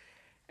holes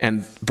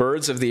and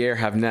birds of the air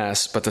have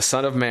nests, but the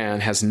Son of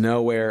Man has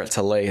nowhere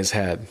to lay his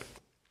head.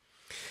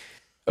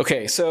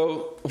 Okay,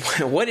 so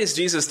what is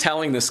Jesus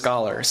telling the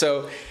scholar?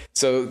 So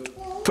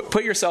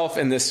put yourself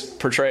in this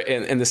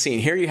in the scene.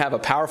 Here you have a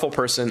powerful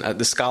person,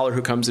 the scholar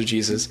who comes to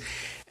Jesus,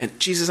 and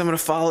Jesus, I'm going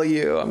to follow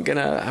you. I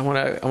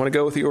want to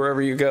go with you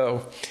wherever you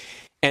go.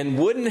 And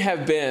wouldn't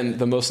have been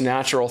the most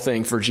natural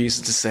thing for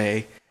Jesus to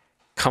say,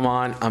 "Come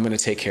on, I'm going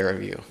to take care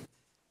of you,"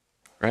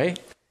 right?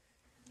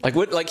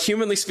 Like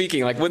humanly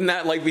speaking, wouldn't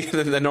that be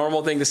the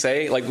normal thing to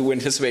say? Like we would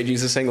anticipate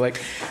Jesus saying,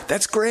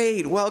 "That's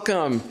great,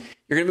 welcome.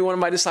 You're going to be one of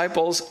my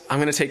disciples. I'm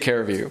going to take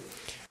care of you."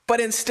 But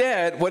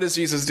instead, what does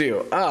Jesus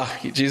do?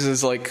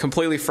 Jesus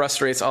completely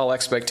frustrates all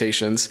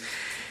expectations.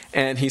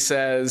 And he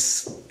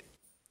says,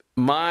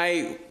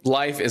 my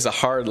life is a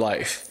hard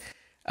life.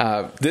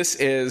 This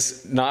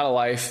is not a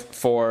life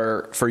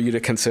for you to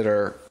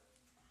consider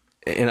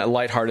in a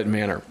lighthearted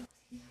manner.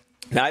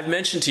 Now, I've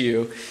mentioned to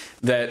you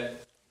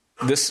that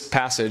this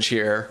passage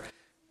here,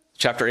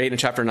 chapter 8 and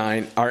chapter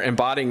 9, are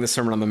embodying the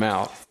Sermon on the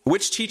Mount.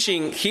 Which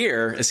teaching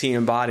here is he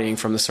embodying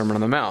from the Sermon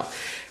on the Mount?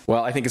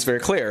 Well, I think it's very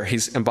clear.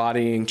 He's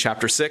embodying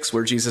chapter 6,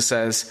 where Jesus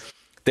says,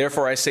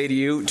 therefore I say to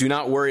you, do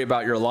not worry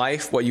about your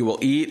life, what you will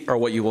eat or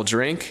what you will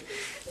drink,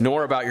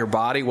 nor about your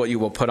body, what you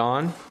will put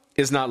on.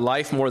 Is not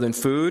life more than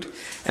food,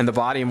 and the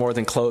body more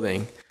than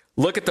clothing?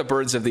 Look at the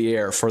birds of the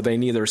air, for they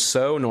neither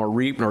sow nor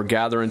reap nor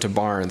gather into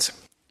barns,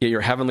 yet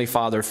your heavenly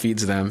Father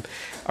feeds them.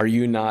 Are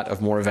you not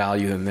of more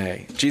value than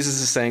they?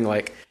 Jesus is saying,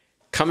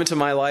 come into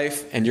my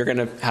life, and you're going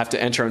to have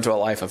to enter into a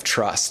life of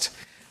trust,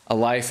 a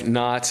life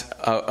not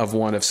of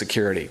one of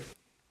security.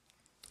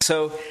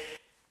 So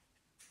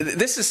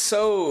this is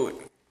so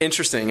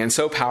interesting and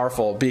so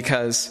powerful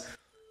because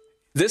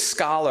this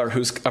scholar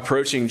who's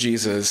approaching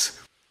Jesus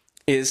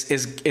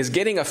is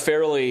getting a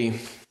fairly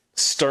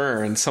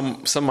stern,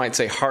 some might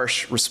say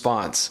harsh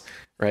response,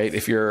 right?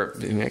 If you're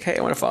like, hey,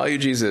 I want to follow you,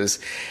 Jesus.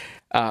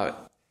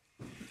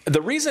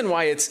 The reason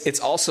why it's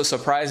also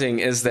surprising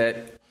is that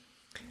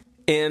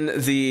in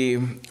the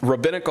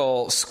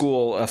rabbinical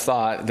school of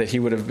thought that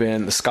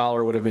the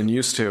scholar would have been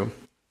used to,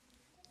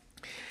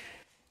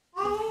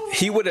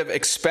 he would have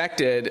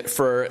expected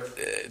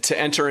to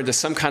enter into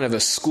some kind of a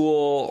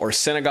school or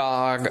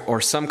synagogue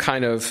or some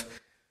kind of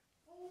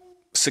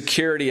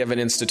security of an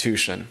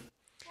institution.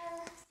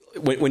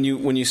 When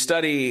you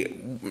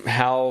study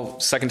how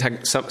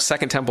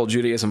Second Temple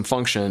Judaism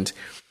functioned,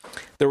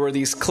 there were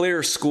these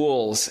clear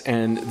schools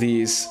and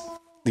these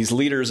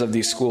leaders of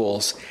these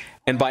schools.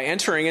 And by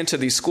entering into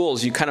these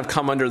schools, you kind of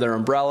come under their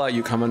umbrella,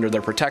 you come under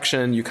their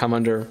protection, you come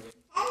under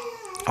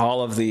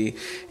all of the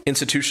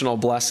institutional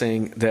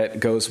blessing that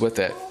goes with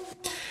it.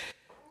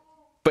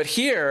 But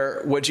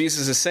here, what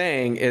Jesus is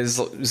saying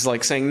is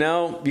like saying,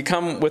 no, you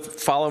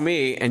follow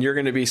me, and you're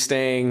going to be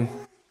staying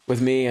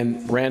with me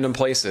in random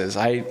places.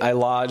 I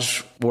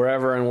lodge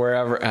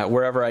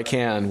wherever I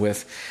can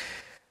with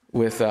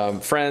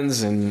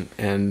friends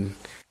and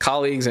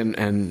colleagues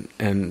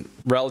and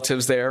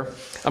relatives there.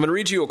 I'm going to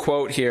read you a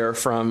quote here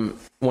from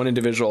one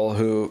individual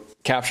who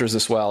captures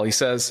this well. He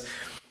says,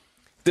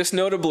 "This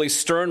notably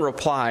stern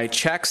reply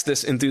checks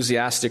this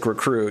enthusiastic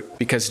recruit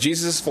because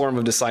Jesus' form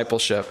of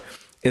discipleship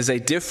is a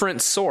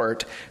different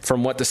sort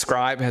from what the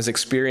scribe has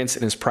experienced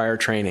in his prior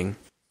training.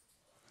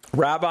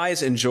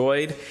 Rabbis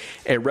enjoyed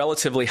a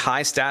relatively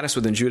high status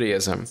within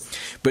Judaism,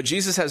 but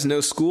Jesus has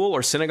no school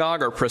or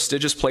synagogue or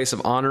prestigious place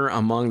of honor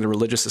among the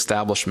religious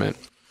establishment.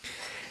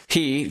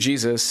 He,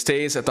 Jesus,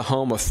 stays at the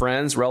home of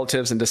friends,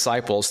 relatives, and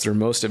disciples through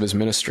most of his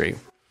ministry.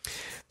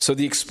 So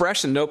the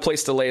expression, no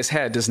place to lay his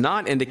head, does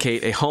not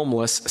indicate a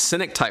homeless,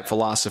 cynic-type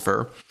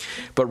philosopher,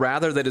 but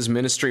rather that his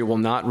ministry will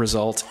not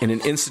result in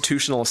an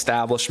institutional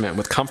establishment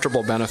with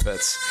comfortable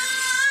benefits.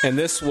 And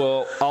this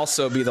will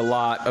also be the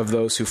lot of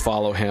those who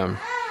follow him."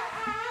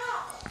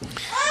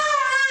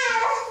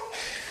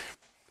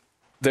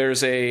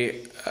 There's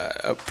a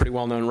pretty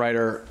well-known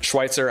writer,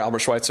 Albert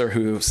Schweitzer,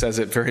 who says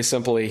it very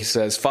simply. He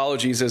says, "Follow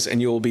Jesus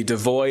and you will be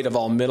devoid of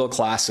all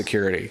middle-class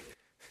security."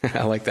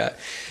 I like that.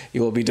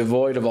 "You will be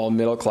devoid of all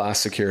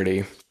middle-class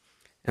security."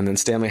 And then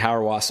Stanley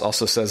Hauerwas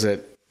also says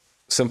it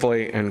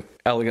simply and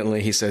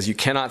elegantly. He says, "You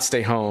cannot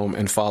stay home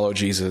and follow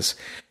Jesus."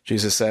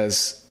 Jesus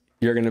says,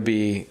 you're going to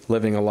be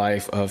living a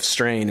life of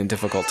strain and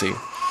difficulty.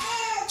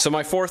 So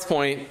my fourth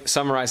point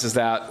summarizes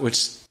that,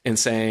 which in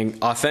saying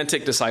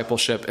authentic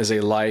discipleship is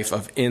a life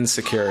of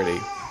insecurity.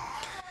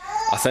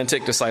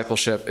 Authentic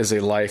discipleship is a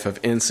life of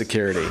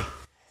insecurity.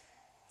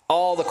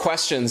 All the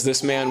questions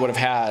this man would have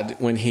had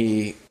when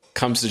he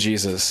comes to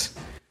Jesus.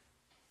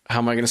 How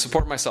am I going to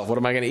support myself? What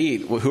am I going to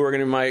eat? Who are going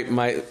to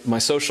be my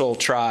social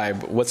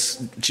tribe? What's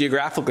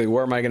geographically,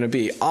 where am I going to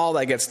be? All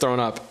that gets thrown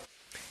up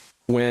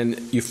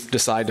when you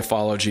decide to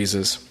follow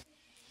Jesus.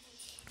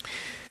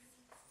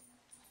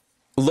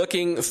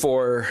 Looking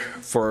for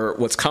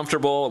what's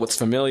comfortable, what's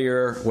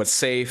familiar, what's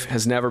safe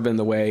has never been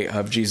the way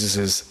of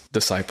Jesus'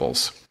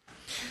 disciples.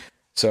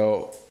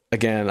 So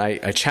again,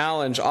 I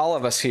challenge all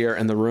of us here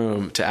in the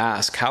room to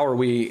ask, how are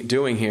we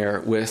doing here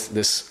with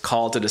this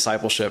call to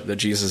discipleship that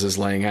Jesus is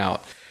laying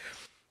out?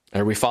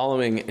 Are we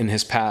following in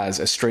his paths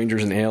as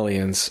strangers and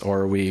aliens,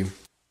 or are we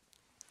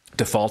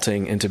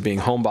defaulting into being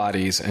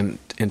homebodies and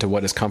into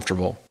what is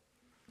comfortable?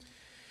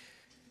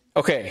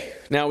 Okay,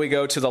 now we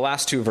go to the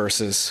last two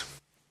verses.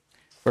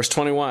 Verse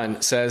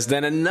 21 says,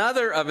 "Then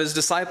another of his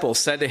disciples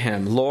said to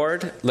him,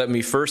 'Lord, let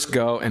me first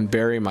go and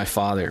bury my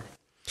father.'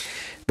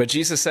 But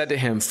Jesus said to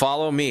him,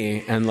 'Follow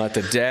me and let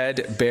the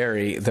dead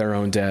bury their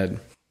own dead.'"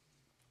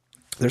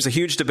 There's a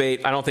huge debate.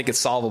 I don't think it's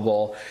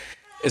solvable.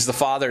 Is the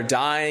father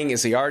dying?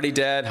 Is he already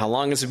dead? How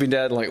long has he been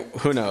dead?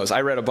 Who knows?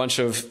 I read a bunch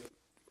of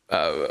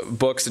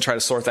books to try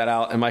to sort that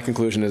out, and my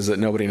conclusion is that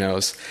nobody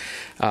knows.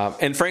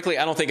 And frankly,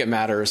 I don't think it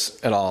matters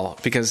at all,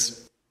 because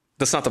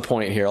that's not the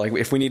point here.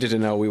 If we needed to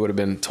know, we would have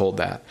been told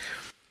that.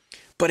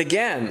 But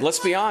again, let's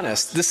be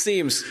honest. This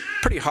seems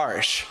pretty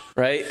harsh,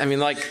 right? I mean,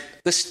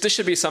 this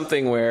should be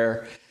something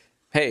where,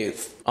 hey,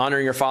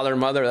 honoring your father and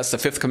mother, that's the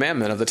fifth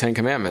commandment of the 10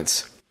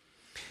 Commandments.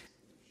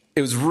 It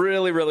was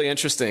really, really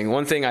interesting.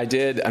 One thing I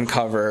did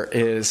uncover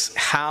is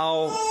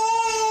how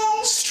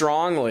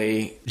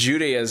strongly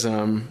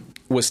Judaism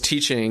was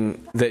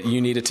teaching that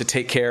you needed to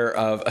take care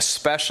of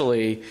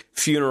especially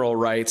funeral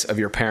rites of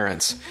your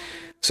parents.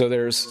 So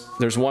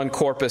there's one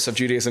corpus of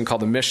Judaism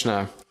called the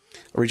Mishnah.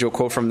 I'll read you a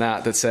quote from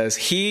that says,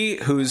 "He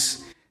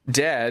who's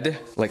dead,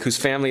 whose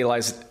family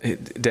lies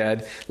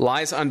dead,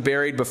 lies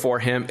unburied before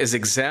him, is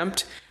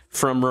exempt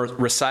from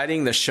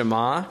reciting the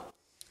Shema,"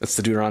 that's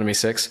the Deuteronomy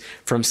 6,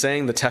 "from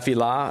saying the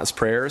Tefillah as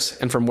prayers,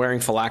 and from wearing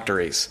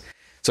phylacteries."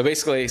 So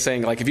basically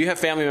saying, if you have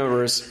family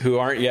members who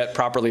aren't yet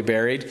properly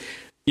buried,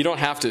 you don't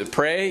have to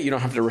pray, you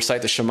don't have to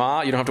recite the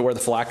Shema, you don't have to wear the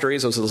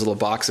phylacteries, those are those little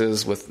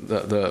boxes with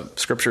the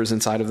scriptures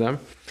inside of them.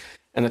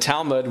 And the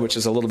Talmud, which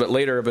is a little bit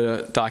later of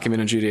a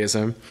document in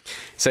Judaism,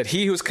 said,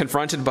 he who is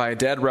confronted by a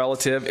dead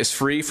relative is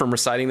free from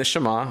reciting the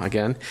Shema,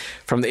 again,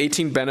 from the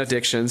 18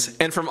 benedictions,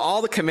 and from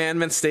all the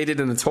commandments stated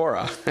in the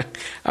Torah.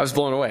 I was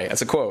blown away.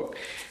 That's a quote.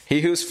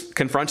 He who's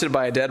confronted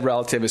by a dead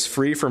relative is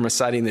free from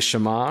reciting the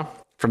Shema,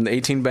 from the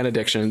 18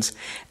 benedictions,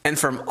 and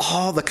from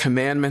all the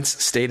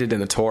commandments stated in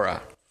the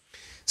Torah.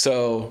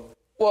 So,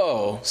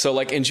 whoa. So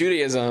like in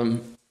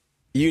Judaism,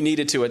 you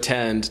needed to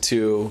attend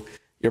to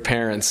your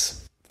parents'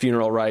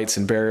 funeral rites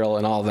and burial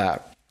and all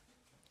that.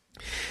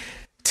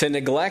 To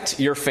neglect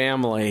your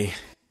family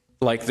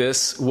like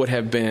this would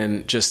have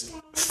been just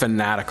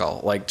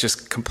fanatical, like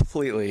just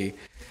completely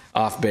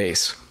off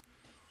base.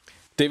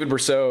 David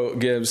Brousseau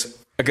gives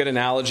a good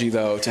analogy,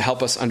 though, to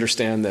help us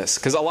understand this.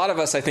 Because a lot of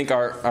us, I think,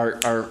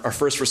 our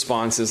first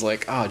response is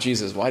like, oh,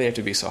 Jesus, why do you have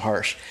to be so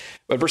harsh?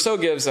 But Brousseau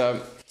gives,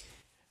 I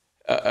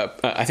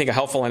think, a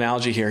helpful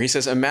analogy here. He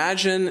says,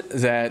 imagine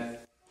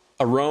that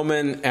a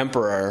Roman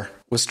emperor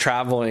was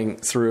traveling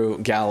through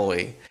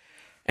Galilee,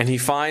 and he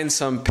finds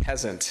some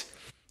peasant,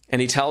 and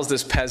he tells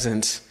this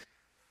peasant,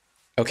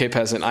 okay,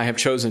 peasant, I have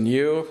chosen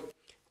you,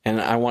 and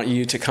I want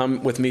you to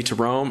come with me to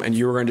Rome, and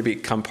you are going to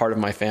become part of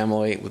my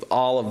family with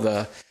all of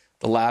the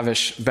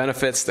lavish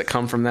benefits that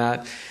come from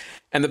that.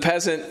 And the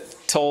peasant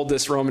told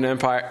this Roman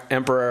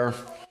emperor,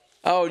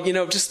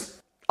 oh, just,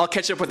 I'll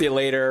catch up with you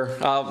later.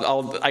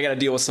 I got to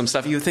deal with some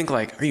stuff. You would think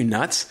like, are you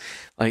nuts?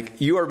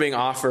 Like, you are being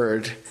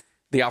offered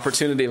the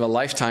opportunity of a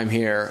lifetime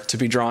here to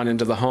be drawn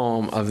into the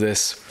home of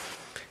this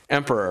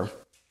emperor.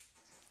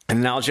 An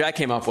analogy I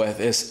came up with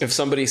is if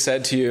somebody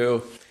said to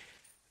you,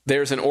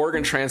 there's an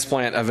organ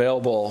transplant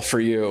available for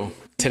you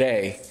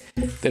today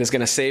that is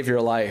going to save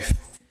your life.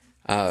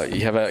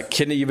 You have a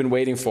kidney you've been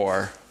waiting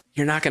for.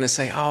 You're not going to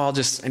say, I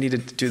need to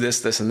do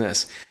this, this, and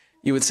this.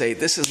 You would say,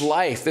 this is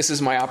life. This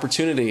is my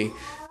opportunity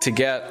to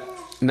get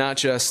not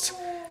just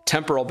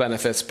temporal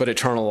benefits, but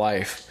eternal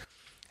life.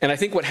 And I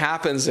think what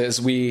happens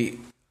is we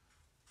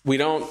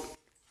don't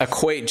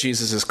equate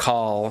Jesus'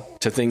 call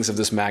to things of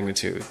this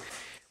magnitude.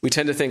 We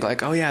tend to think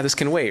like, oh yeah, this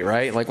can wait,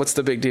 right? Like, what's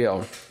the big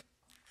deal?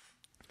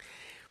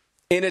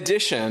 In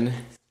addition,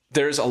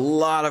 there's a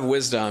lot of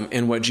wisdom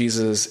in what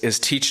Jesus is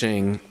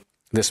teaching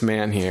this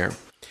man here.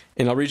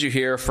 And I'll read you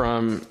here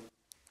from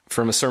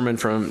a sermon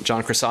from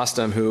John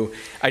Chrysostom, who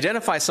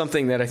identifies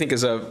something that I think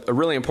is a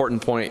really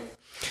important point.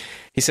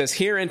 He says,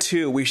 herein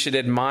too we should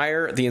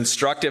admire the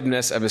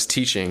instructiveness of his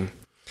teaching,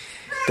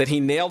 that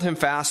he nailed him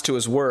fast to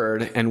his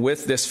word, and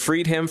with this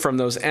freed him from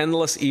those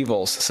endless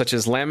evils, such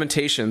as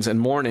lamentations and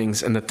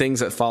mournings and the things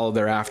that follow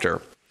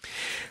thereafter.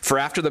 For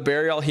after the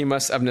burial he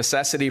must of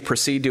necessity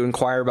proceed to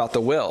inquire about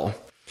the will,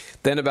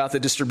 then about the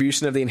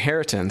distribution of the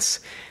inheritance,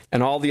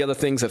 and all the other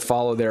things that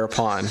follow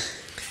thereupon.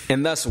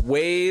 And thus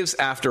waves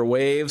after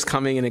waves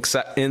coming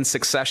in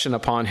succession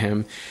upon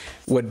him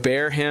would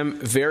bear him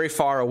very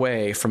far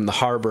away from the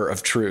harbor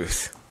of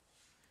truth.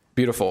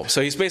 Beautiful.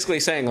 So he's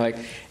basically saying, like,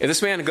 if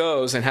this man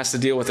goes and has to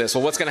deal with this,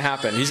 well, what's going to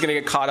happen? He's going to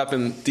get caught up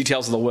in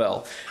details of the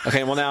will.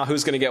 Okay, well, now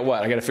who's going to get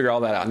what? I got to figure all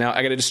that out. Now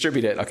I got to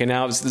distribute it. Okay,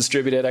 now it's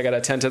distributed. I got to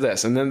attend to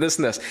this, and then this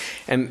and this.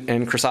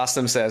 And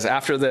Chrysostom says,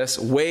 after this,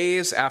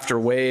 waves after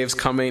waves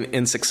coming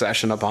in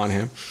succession upon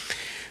him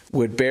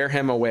would bear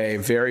him away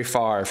very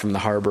far from the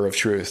harbor of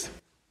truth.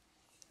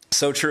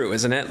 So true,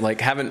 isn't it?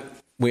 Like, haven't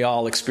we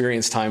all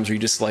experienced times where you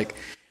just like,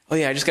 oh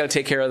yeah, I just got to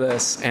take care of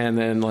this, and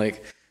then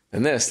like,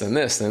 then this, then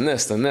this, then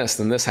this, then this,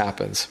 then this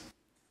happens.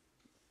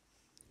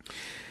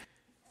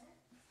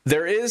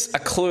 There is a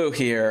clue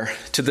here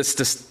to this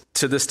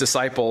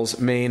disciple's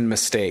main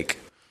mistake.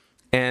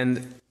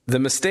 And the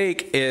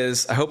mistake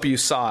is, I hope you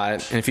saw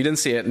it, and if you didn't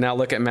see it, now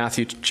look at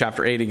Matthew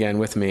chapter 8 again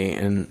with me,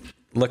 and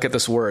look at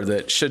this word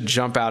that should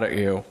jump out at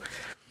you.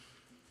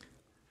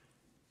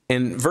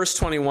 In verse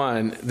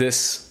 21,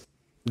 this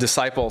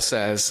disciple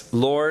says,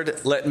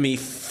 Lord, let me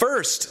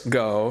first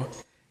go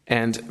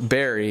and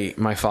bury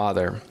my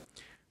father.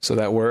 So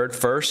that word,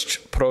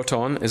 first,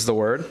 proton is the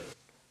word,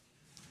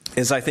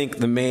 is I think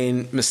the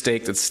main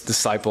mistake that this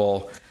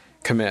disciple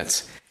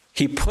commits.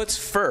 He puts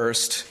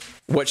first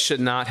what should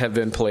not have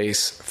been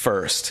placed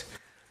first.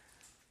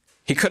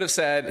 He could have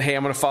said, hey,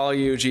 I'm going to follow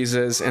you,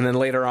 Jesus, and then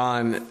later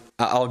on,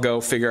 I'll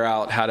go figure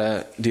out how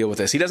to deal with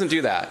this. He doesn't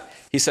do that.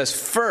 He says,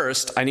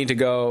 first, I need to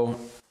go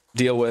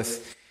deal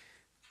with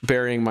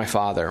burying my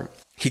father.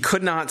 He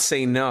could not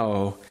say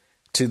no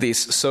to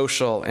these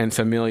social and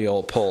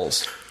familial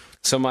pulls.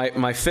 So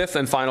my fifth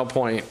and final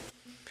point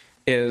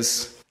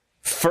is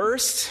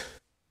first,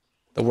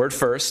 the word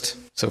first,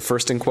 so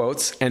first in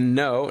quotes, and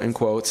no in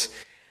quotes,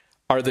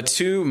 are the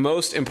two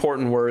most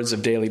important words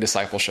of daily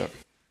discipleship.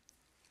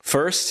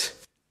 First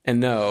and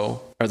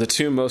no are the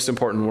two most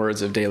important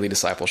words of daily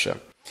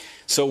discipleship.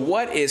 So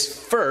what is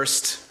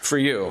first for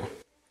you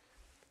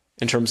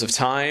in terms of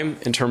time,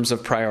 in terms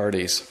of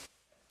priorities?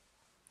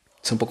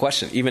 Simple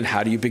question. Even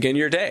how do you begin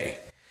your day?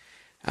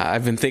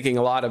 I've been thinking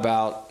a lot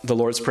about the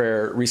Lord's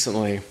Prayer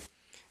recently.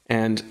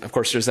 And of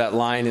course, there's that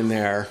line in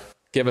there,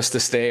 give us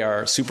this day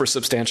our super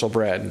substantial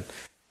bread.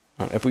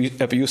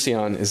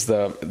 Epiousion is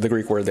the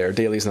Greek word there.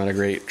 Daily is not a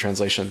great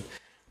translation.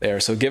 there.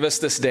 So give us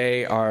this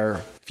day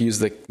if you use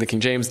the King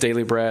James,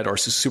 daily bread or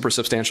super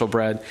substantial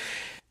bread.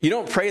 You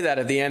don't pray that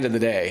at the end of the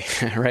day,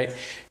 right?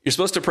 You're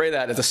supposed to pray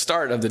that at the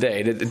start of the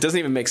day. It doesn't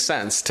even make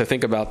sense to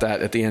think about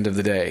that at the end of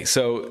the day.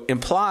 So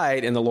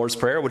implied in the Lord's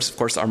Prayer, which is, of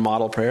course, our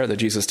model prayer that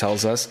Jesus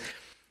tells us,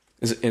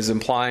 is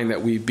implying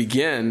that we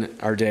begin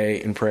our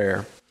day in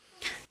prayer,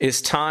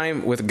 is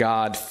time with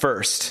God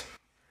first.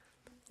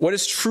 What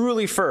is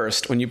truly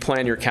first when you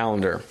plan your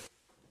calendar?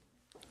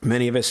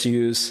 Many of us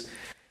use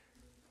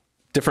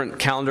different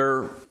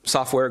calendar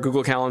software,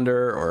 Google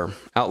Calendar or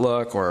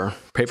Outlook or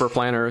paper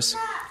planners.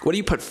 What do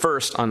you put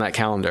first on that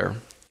calendar?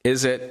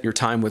 Is it your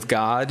time with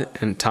God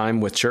and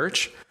time with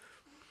church?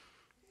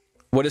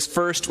 What is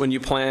first when you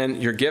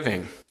plan your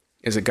giving?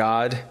 Is it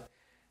God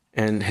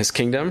and his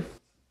kingdom?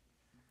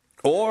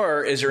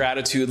 Or is your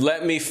attitude,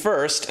 let me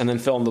first, and then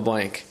fill in the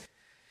blank?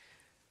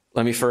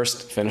 Let me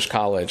first finish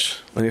college.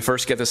 Let me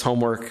first get this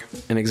homework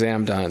and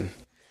exam done.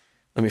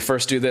 Let me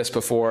first do this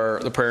before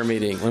the prayer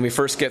meeting. Let me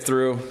first get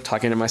through,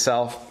 talking to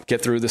myself,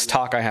 get through this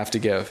talk I have to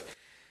give.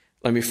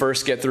 Let me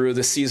first get through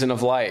this season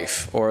of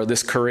life or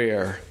this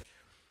career.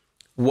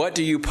 What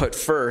do you put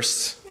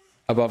first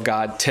above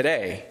God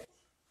today?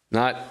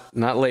 Not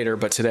later,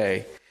 but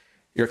today.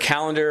 Your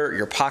calendar,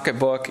 your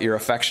pocketbook, your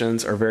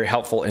affections are very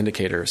helpful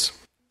indicators.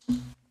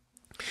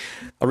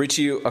 I'll read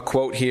to you a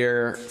quote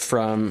here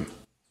from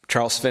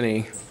Charles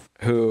Finney,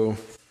 who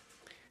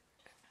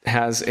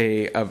has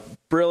a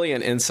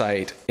brilliant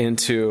insight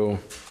into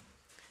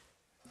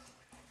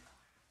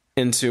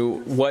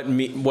what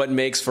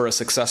makes for a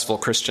successful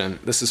Christian.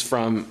 This is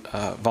from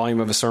a volume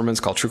of his sermons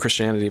called True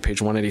Christianity,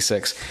 page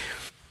 186.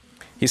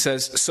 He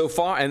says, so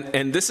far,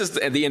 and this is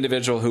the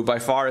individual who by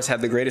far has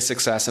had the greatest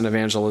success in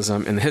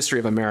evangelism in the history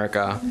of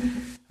America.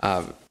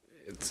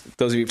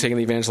 Those of you who've taken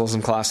the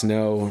evangelism class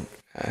know,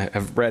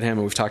 have read him,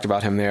 and we've talked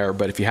about him there,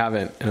 but if you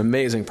haven't, an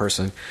amazing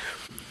person.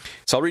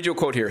 So I'll read you a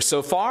quote here.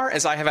 So far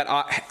as I have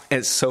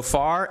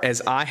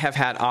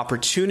had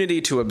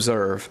opportunity to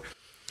observe,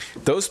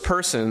 those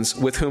persons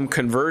with whom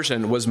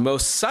conversion was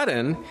most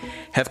sudden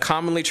have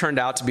commonly turned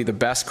out to be the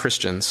best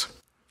Christians.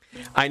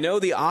 I know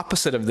the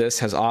opposite of this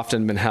has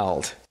often been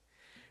held,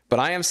 but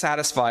I am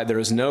satisfied there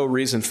is no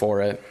reason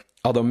for it,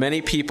 although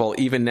many people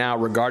even now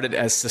regard it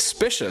as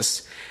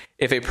suspicious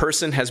if a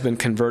person has been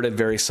converted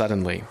very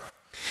suddenly.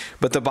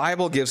 But the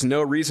Bible gives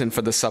no reason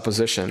for this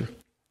supposition.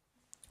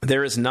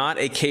 There is not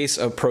a case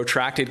of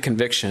protracted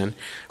conviction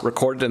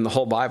recorded in the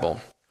whole Bible.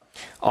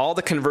 All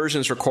the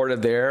conversions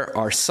recorded there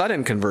are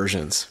sudden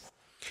conversions.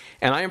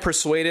 And I am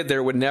persuaded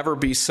there would never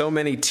be so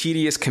many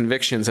tedious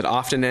convictions that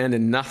often end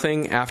in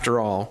nothing after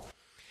all,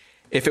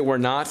 if it were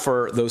not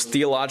for those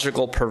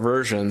theological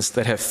perversions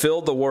that have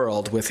filled the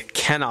world with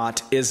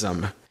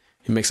cannot-ism.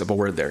 He makes up a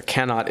word there,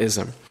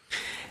 cannot-ism.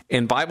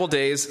 In Bible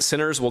days,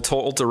 sinners were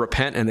told to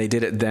repent, and they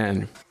did it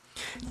then.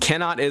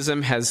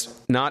 Cannot-ism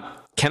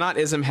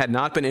had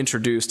not been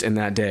introduced in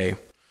that day.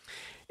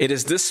 It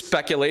is this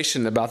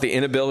speculation about the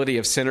inability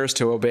of sinners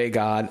to obey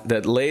God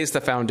that lays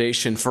the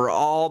foundation for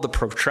all the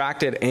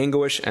protracted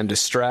anguish and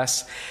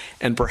distress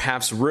and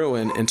perhaps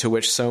ruin into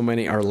which so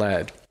many are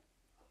led.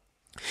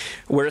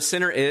 Where a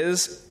sinner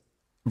is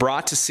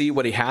brought to see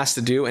what he has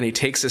to do, and he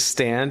takes his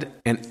stand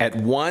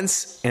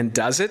and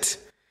does it,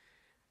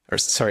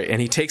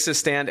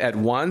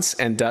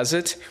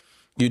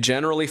 you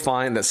generally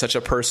find that such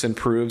a person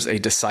proves a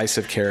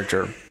decisive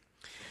character.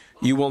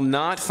 You will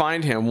not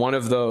find him one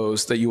of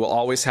those that you will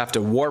always have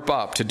to warp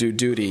up to do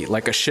duty,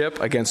 like a ship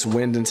against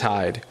wind and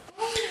tide.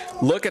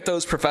 Look at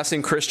those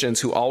professing Christians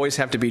who always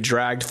have to be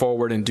dragged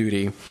forward in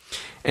duty,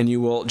 and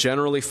you will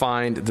generally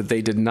find that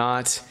they did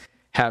not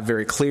have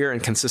very clear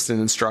and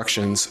consistent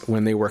instructions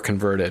when they were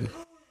converted.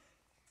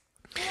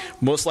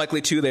 Most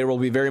likely, too, they will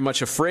be very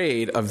much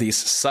afraid of these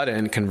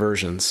sudden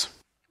conversions.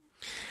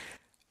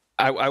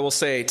 I will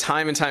say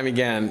time and time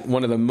again,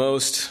 one of the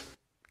most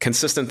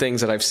consistent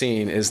things that I've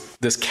seen is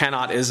this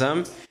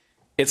cannot-ism.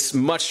 It's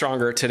much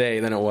stronger today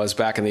than it was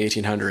back in the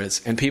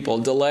 1800s. And people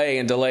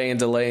delay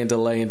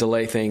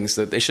things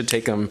that they should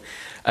take them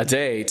a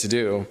day to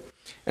do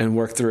and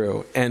work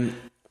through. And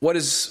what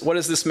is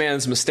this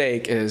man's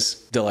mistake is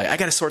delay. I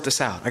got to sort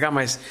this out. I got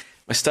my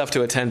stuff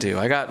to attend to.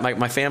 I got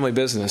my family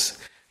business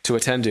to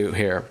attend to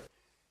here.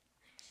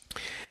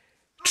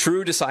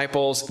 True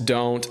disciples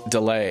don't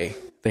delay.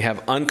 They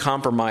have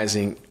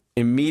uncompromising,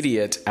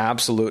 immediate,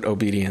 absolute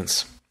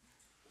obedience.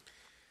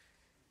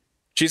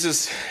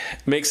 Jesus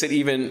makes it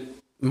even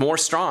more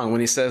strong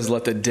when he says,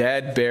 let the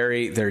dead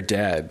bury their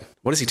dead.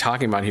 What is he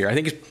talking about here? I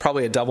think it's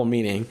probably a double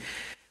meaning.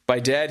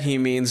 By dead, he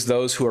means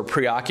those who are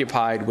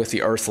preoccupied with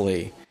the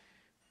earthly,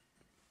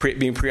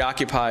 being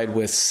preoccupied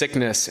with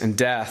sickness and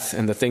death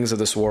and the things of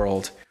this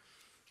world,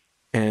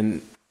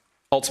 and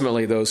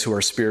ultimately those who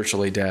are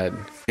spiritually dead.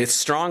 It's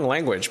strong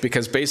language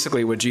because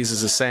basically what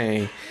Jesus is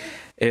saying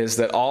is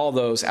that all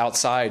those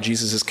outside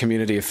Jesus'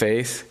 community of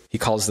faith, he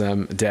calls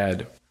them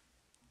dead.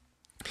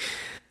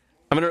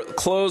 I'm going to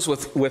close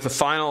with a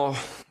final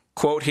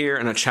quote here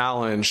and a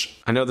challenge.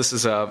 I know this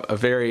is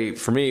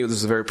for me, this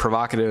is a very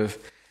provocative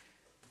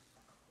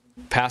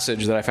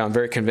passage that I found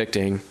very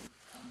convicting.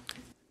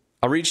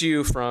 I'll read to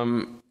you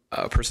from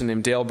a person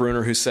named Dale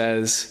Bruner who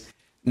says,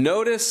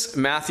 notice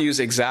Matthew's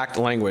exact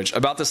language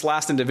about this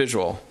last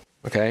individual.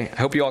 Okay, I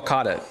hope you all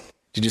caught it.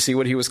 Did you see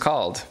what he was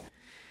called?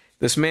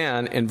 This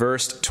man in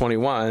verse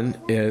 21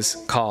 is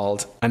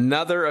called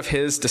another of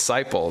his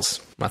disciples,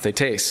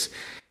 mathetes,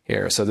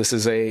 here. So this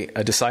is a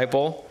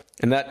disciple,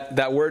 and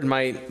that word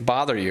might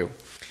bother you.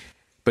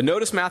 But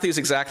notice Matthew's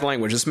exact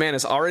language. This man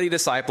is already a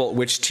disciple,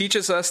 which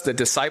teaches us that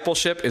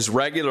discipleship is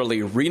regularly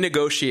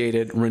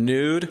renegotiated,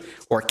 renewed,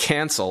 or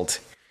canceled.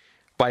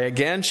 By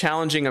again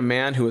challenging a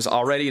man who is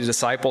already a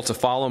disciple to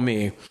follow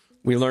me,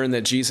 we learn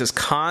that Jesus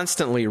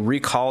constantly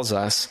recalls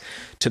us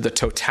to the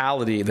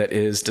totality that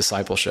is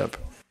discipleship.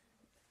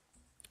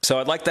 So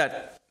I'd like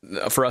that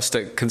for us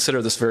to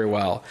consider this very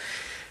well.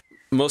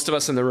 Most of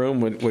us in the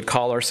room would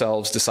call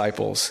ourselves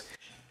disciples.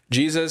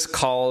 Jesus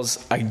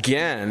calls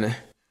again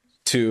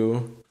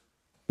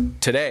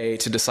today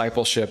to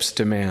discipleship's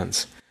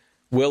demands.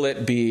 Will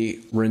it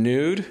be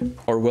renewed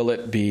or will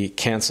it be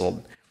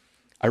canceled?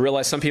 I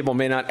realize some people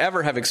may not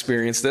ever have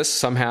experienced this.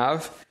 Some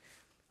have.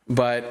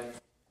 But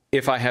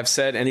if I have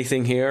said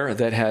anything here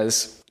that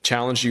has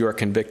challenged you or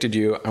convicted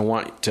you, I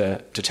want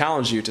to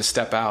challenge you to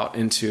step out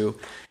into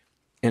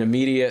an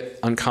immediate,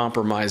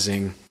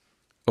 uncompromising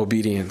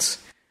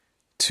obedience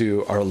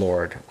to our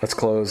Lord. Let's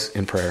close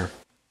in prayer.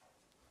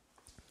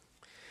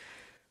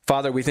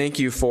 Father, we thank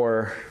you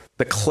for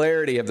the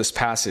clarity of this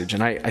passage.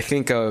 And I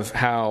think of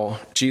how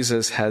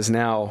Jesus has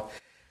now,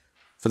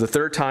 for the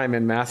third time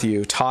in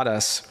Matthew, taught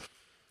us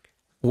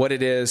what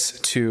it is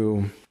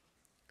to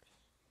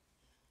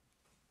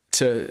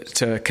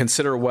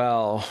consider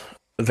well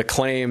the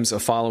claims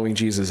of following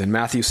Jesus. In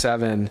Matthew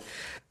 7,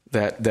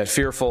 that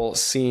fearful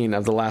scene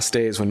of the last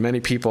days when many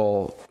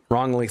people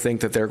wrongly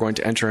think that they're going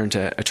to enter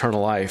into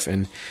eternal life.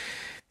 And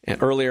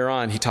earlier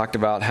on, he talked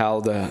about how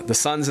the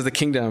sons of the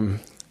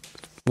kingdom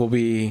will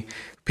be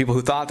people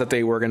who thought that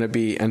they were going to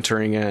be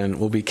entering in,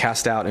 will be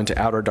cast out into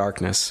outer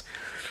darkness.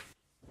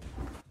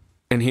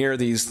 And here,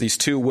 these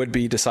two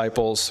would-be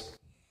disciples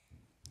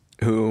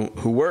who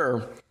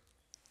were,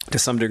 to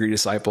some degree,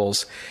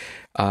 disciples,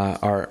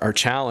 are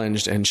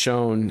challenged and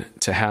shown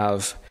to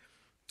have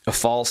a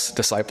false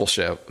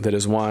discipleship that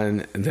is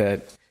one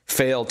that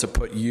failed to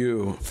put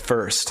you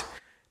first,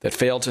 that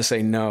failed to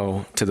say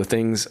no to the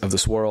things of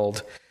this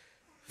world,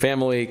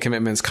 family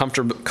commitments,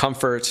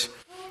 comfort,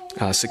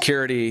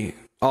 security,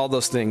 all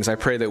those things. I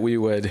pray that we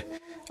would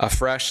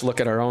afresh look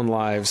at our own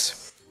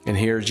lives and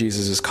hear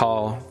Jesus'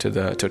 call to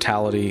the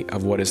totality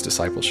of what is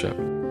discipleship.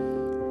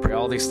 Pray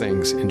all these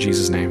things in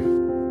Jesus' name.